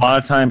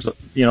lot of times,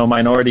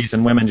 minorities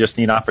and women just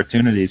need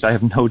opportunities. I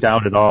have no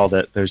doubt at all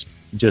that there's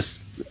just,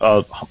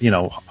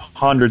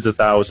 hundreds of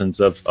thousands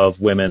of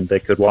women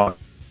that could walk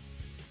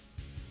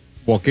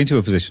into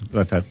a position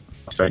like that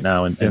right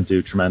now and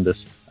do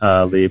tremendous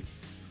leap.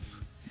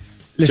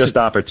 Just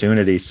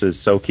opportunities is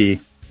so key.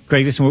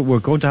 Craig, listen, we're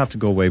going to have to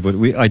go away, but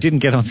I didn't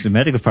get onto the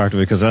medical part of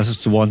it because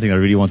that's the one thing I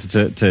really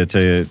wanted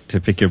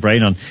to pick your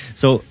brain on.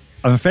 So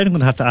I'm afraid I'm going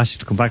to have to ask you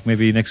to come back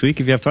maybe next week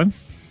if you have time.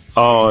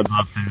 Oh, I'd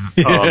love to.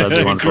 Oh, that'd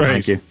be wonderful.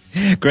 Thank you.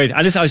 Great.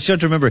 And listen, I was sure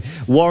to remember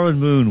Warren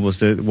Moon was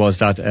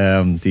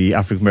the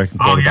African American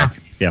quarterback.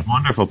 Yeah,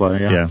 wonderful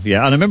player. Yeah.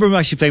 And I remember him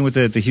actually playing with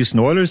the Houston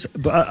Oilers.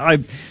 But I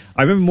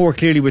remember more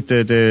clearly with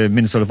the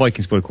Minnesota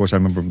Vikings. But of course, I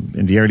remember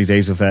in the early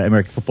days of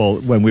American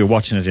football when we were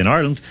watching it in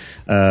Ireland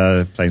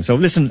playing. So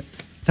listen,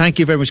 thank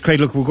you very much, Craig.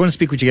 Look, we're going to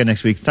speak with you again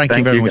next week. Thank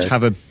you very much.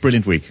 Have a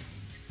brilliant week.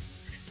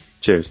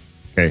 Cheers.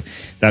 Okay,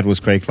 that was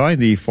Craig Klein,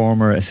 the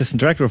former assistant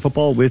director of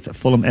football with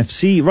Fulham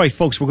FC. Right,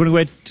 folks, we're going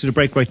to go to the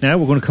break right now.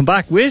 We're going to come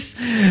back with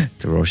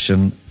the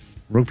Russian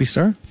rugby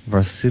star,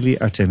 Vasily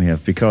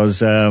Artemiev,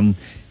 because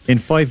in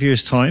 5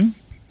 years' time,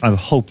 I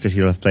hope that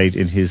he'll have played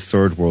in his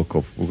third World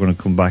Cup. We're going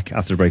to come back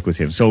after the break with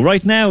him. So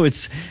right now,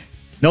 it's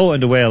Noah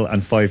and the Whale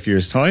and 5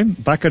 years' time.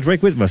 Back at the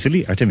break with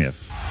Vasily Artemiev.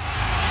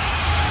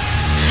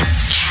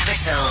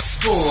 Capital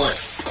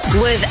Sports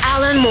with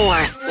Alan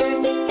Moore.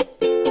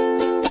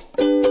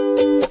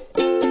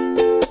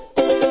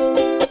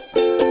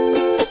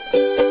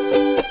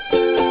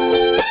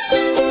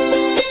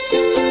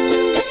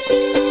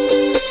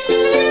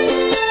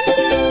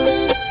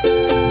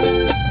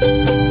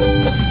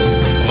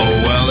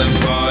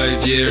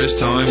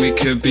 Time we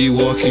could be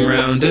walking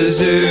around a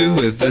zoo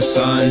with the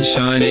sun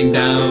shining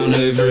down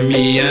over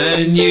me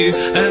and you,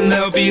 and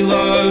there'll be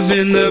love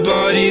in the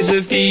bodies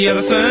of the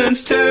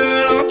elephants too,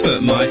 and I'll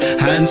put my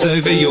hands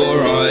over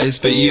your eyes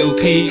but you'll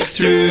peek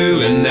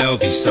through, and there'll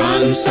be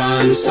sun,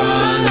 sun,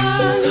 sun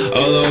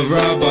all over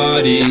our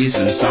bodies,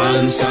 and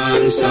sun,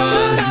 sun,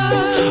 sun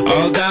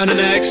all down our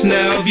necks, and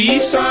there'll be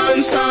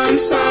sun, sun,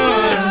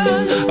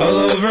 sun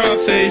all over our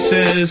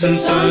faces, and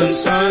sun,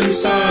 sun,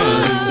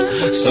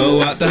 sun. So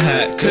what the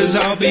heck, 'cause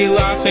I'll be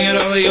laughing at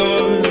all of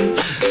your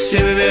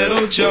silly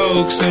little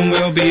jokes, and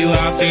we'll be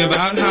laughing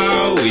about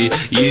how we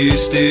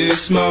used to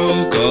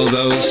smoke all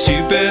those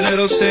stupid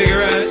little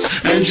cigarettes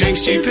and drink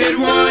stupid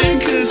wine,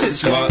 'cause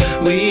it's what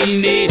we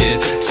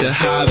needed to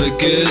have a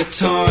good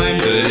time.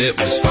 But it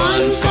was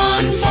fun,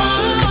 fun,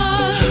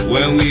 fun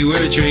when we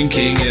were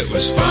drinking. It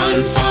was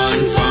fun,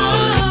 fun,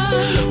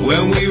 fun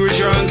when we were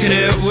drunk, and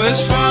it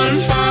was fun,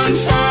 fun,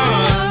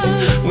 fun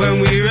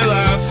when we were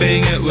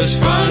laughing. It was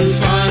fun,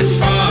 fun,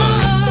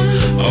 fun.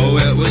 Oh,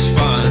 it was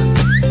fun.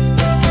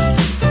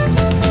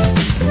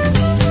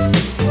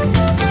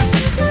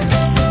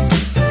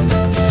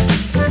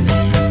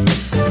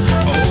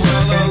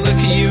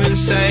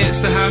 Say it's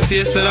the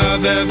happiest that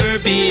I've ever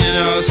been, and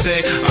I'll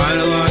say I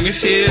no longer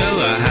feel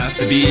I have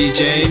to be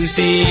James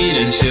Dean,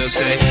 and she'll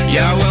say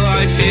yeah, well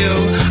I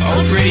feel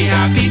pretty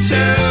happy too,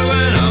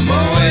 and I'm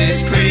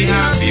always pretty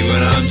happy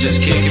when I'm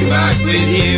just kicking back with you.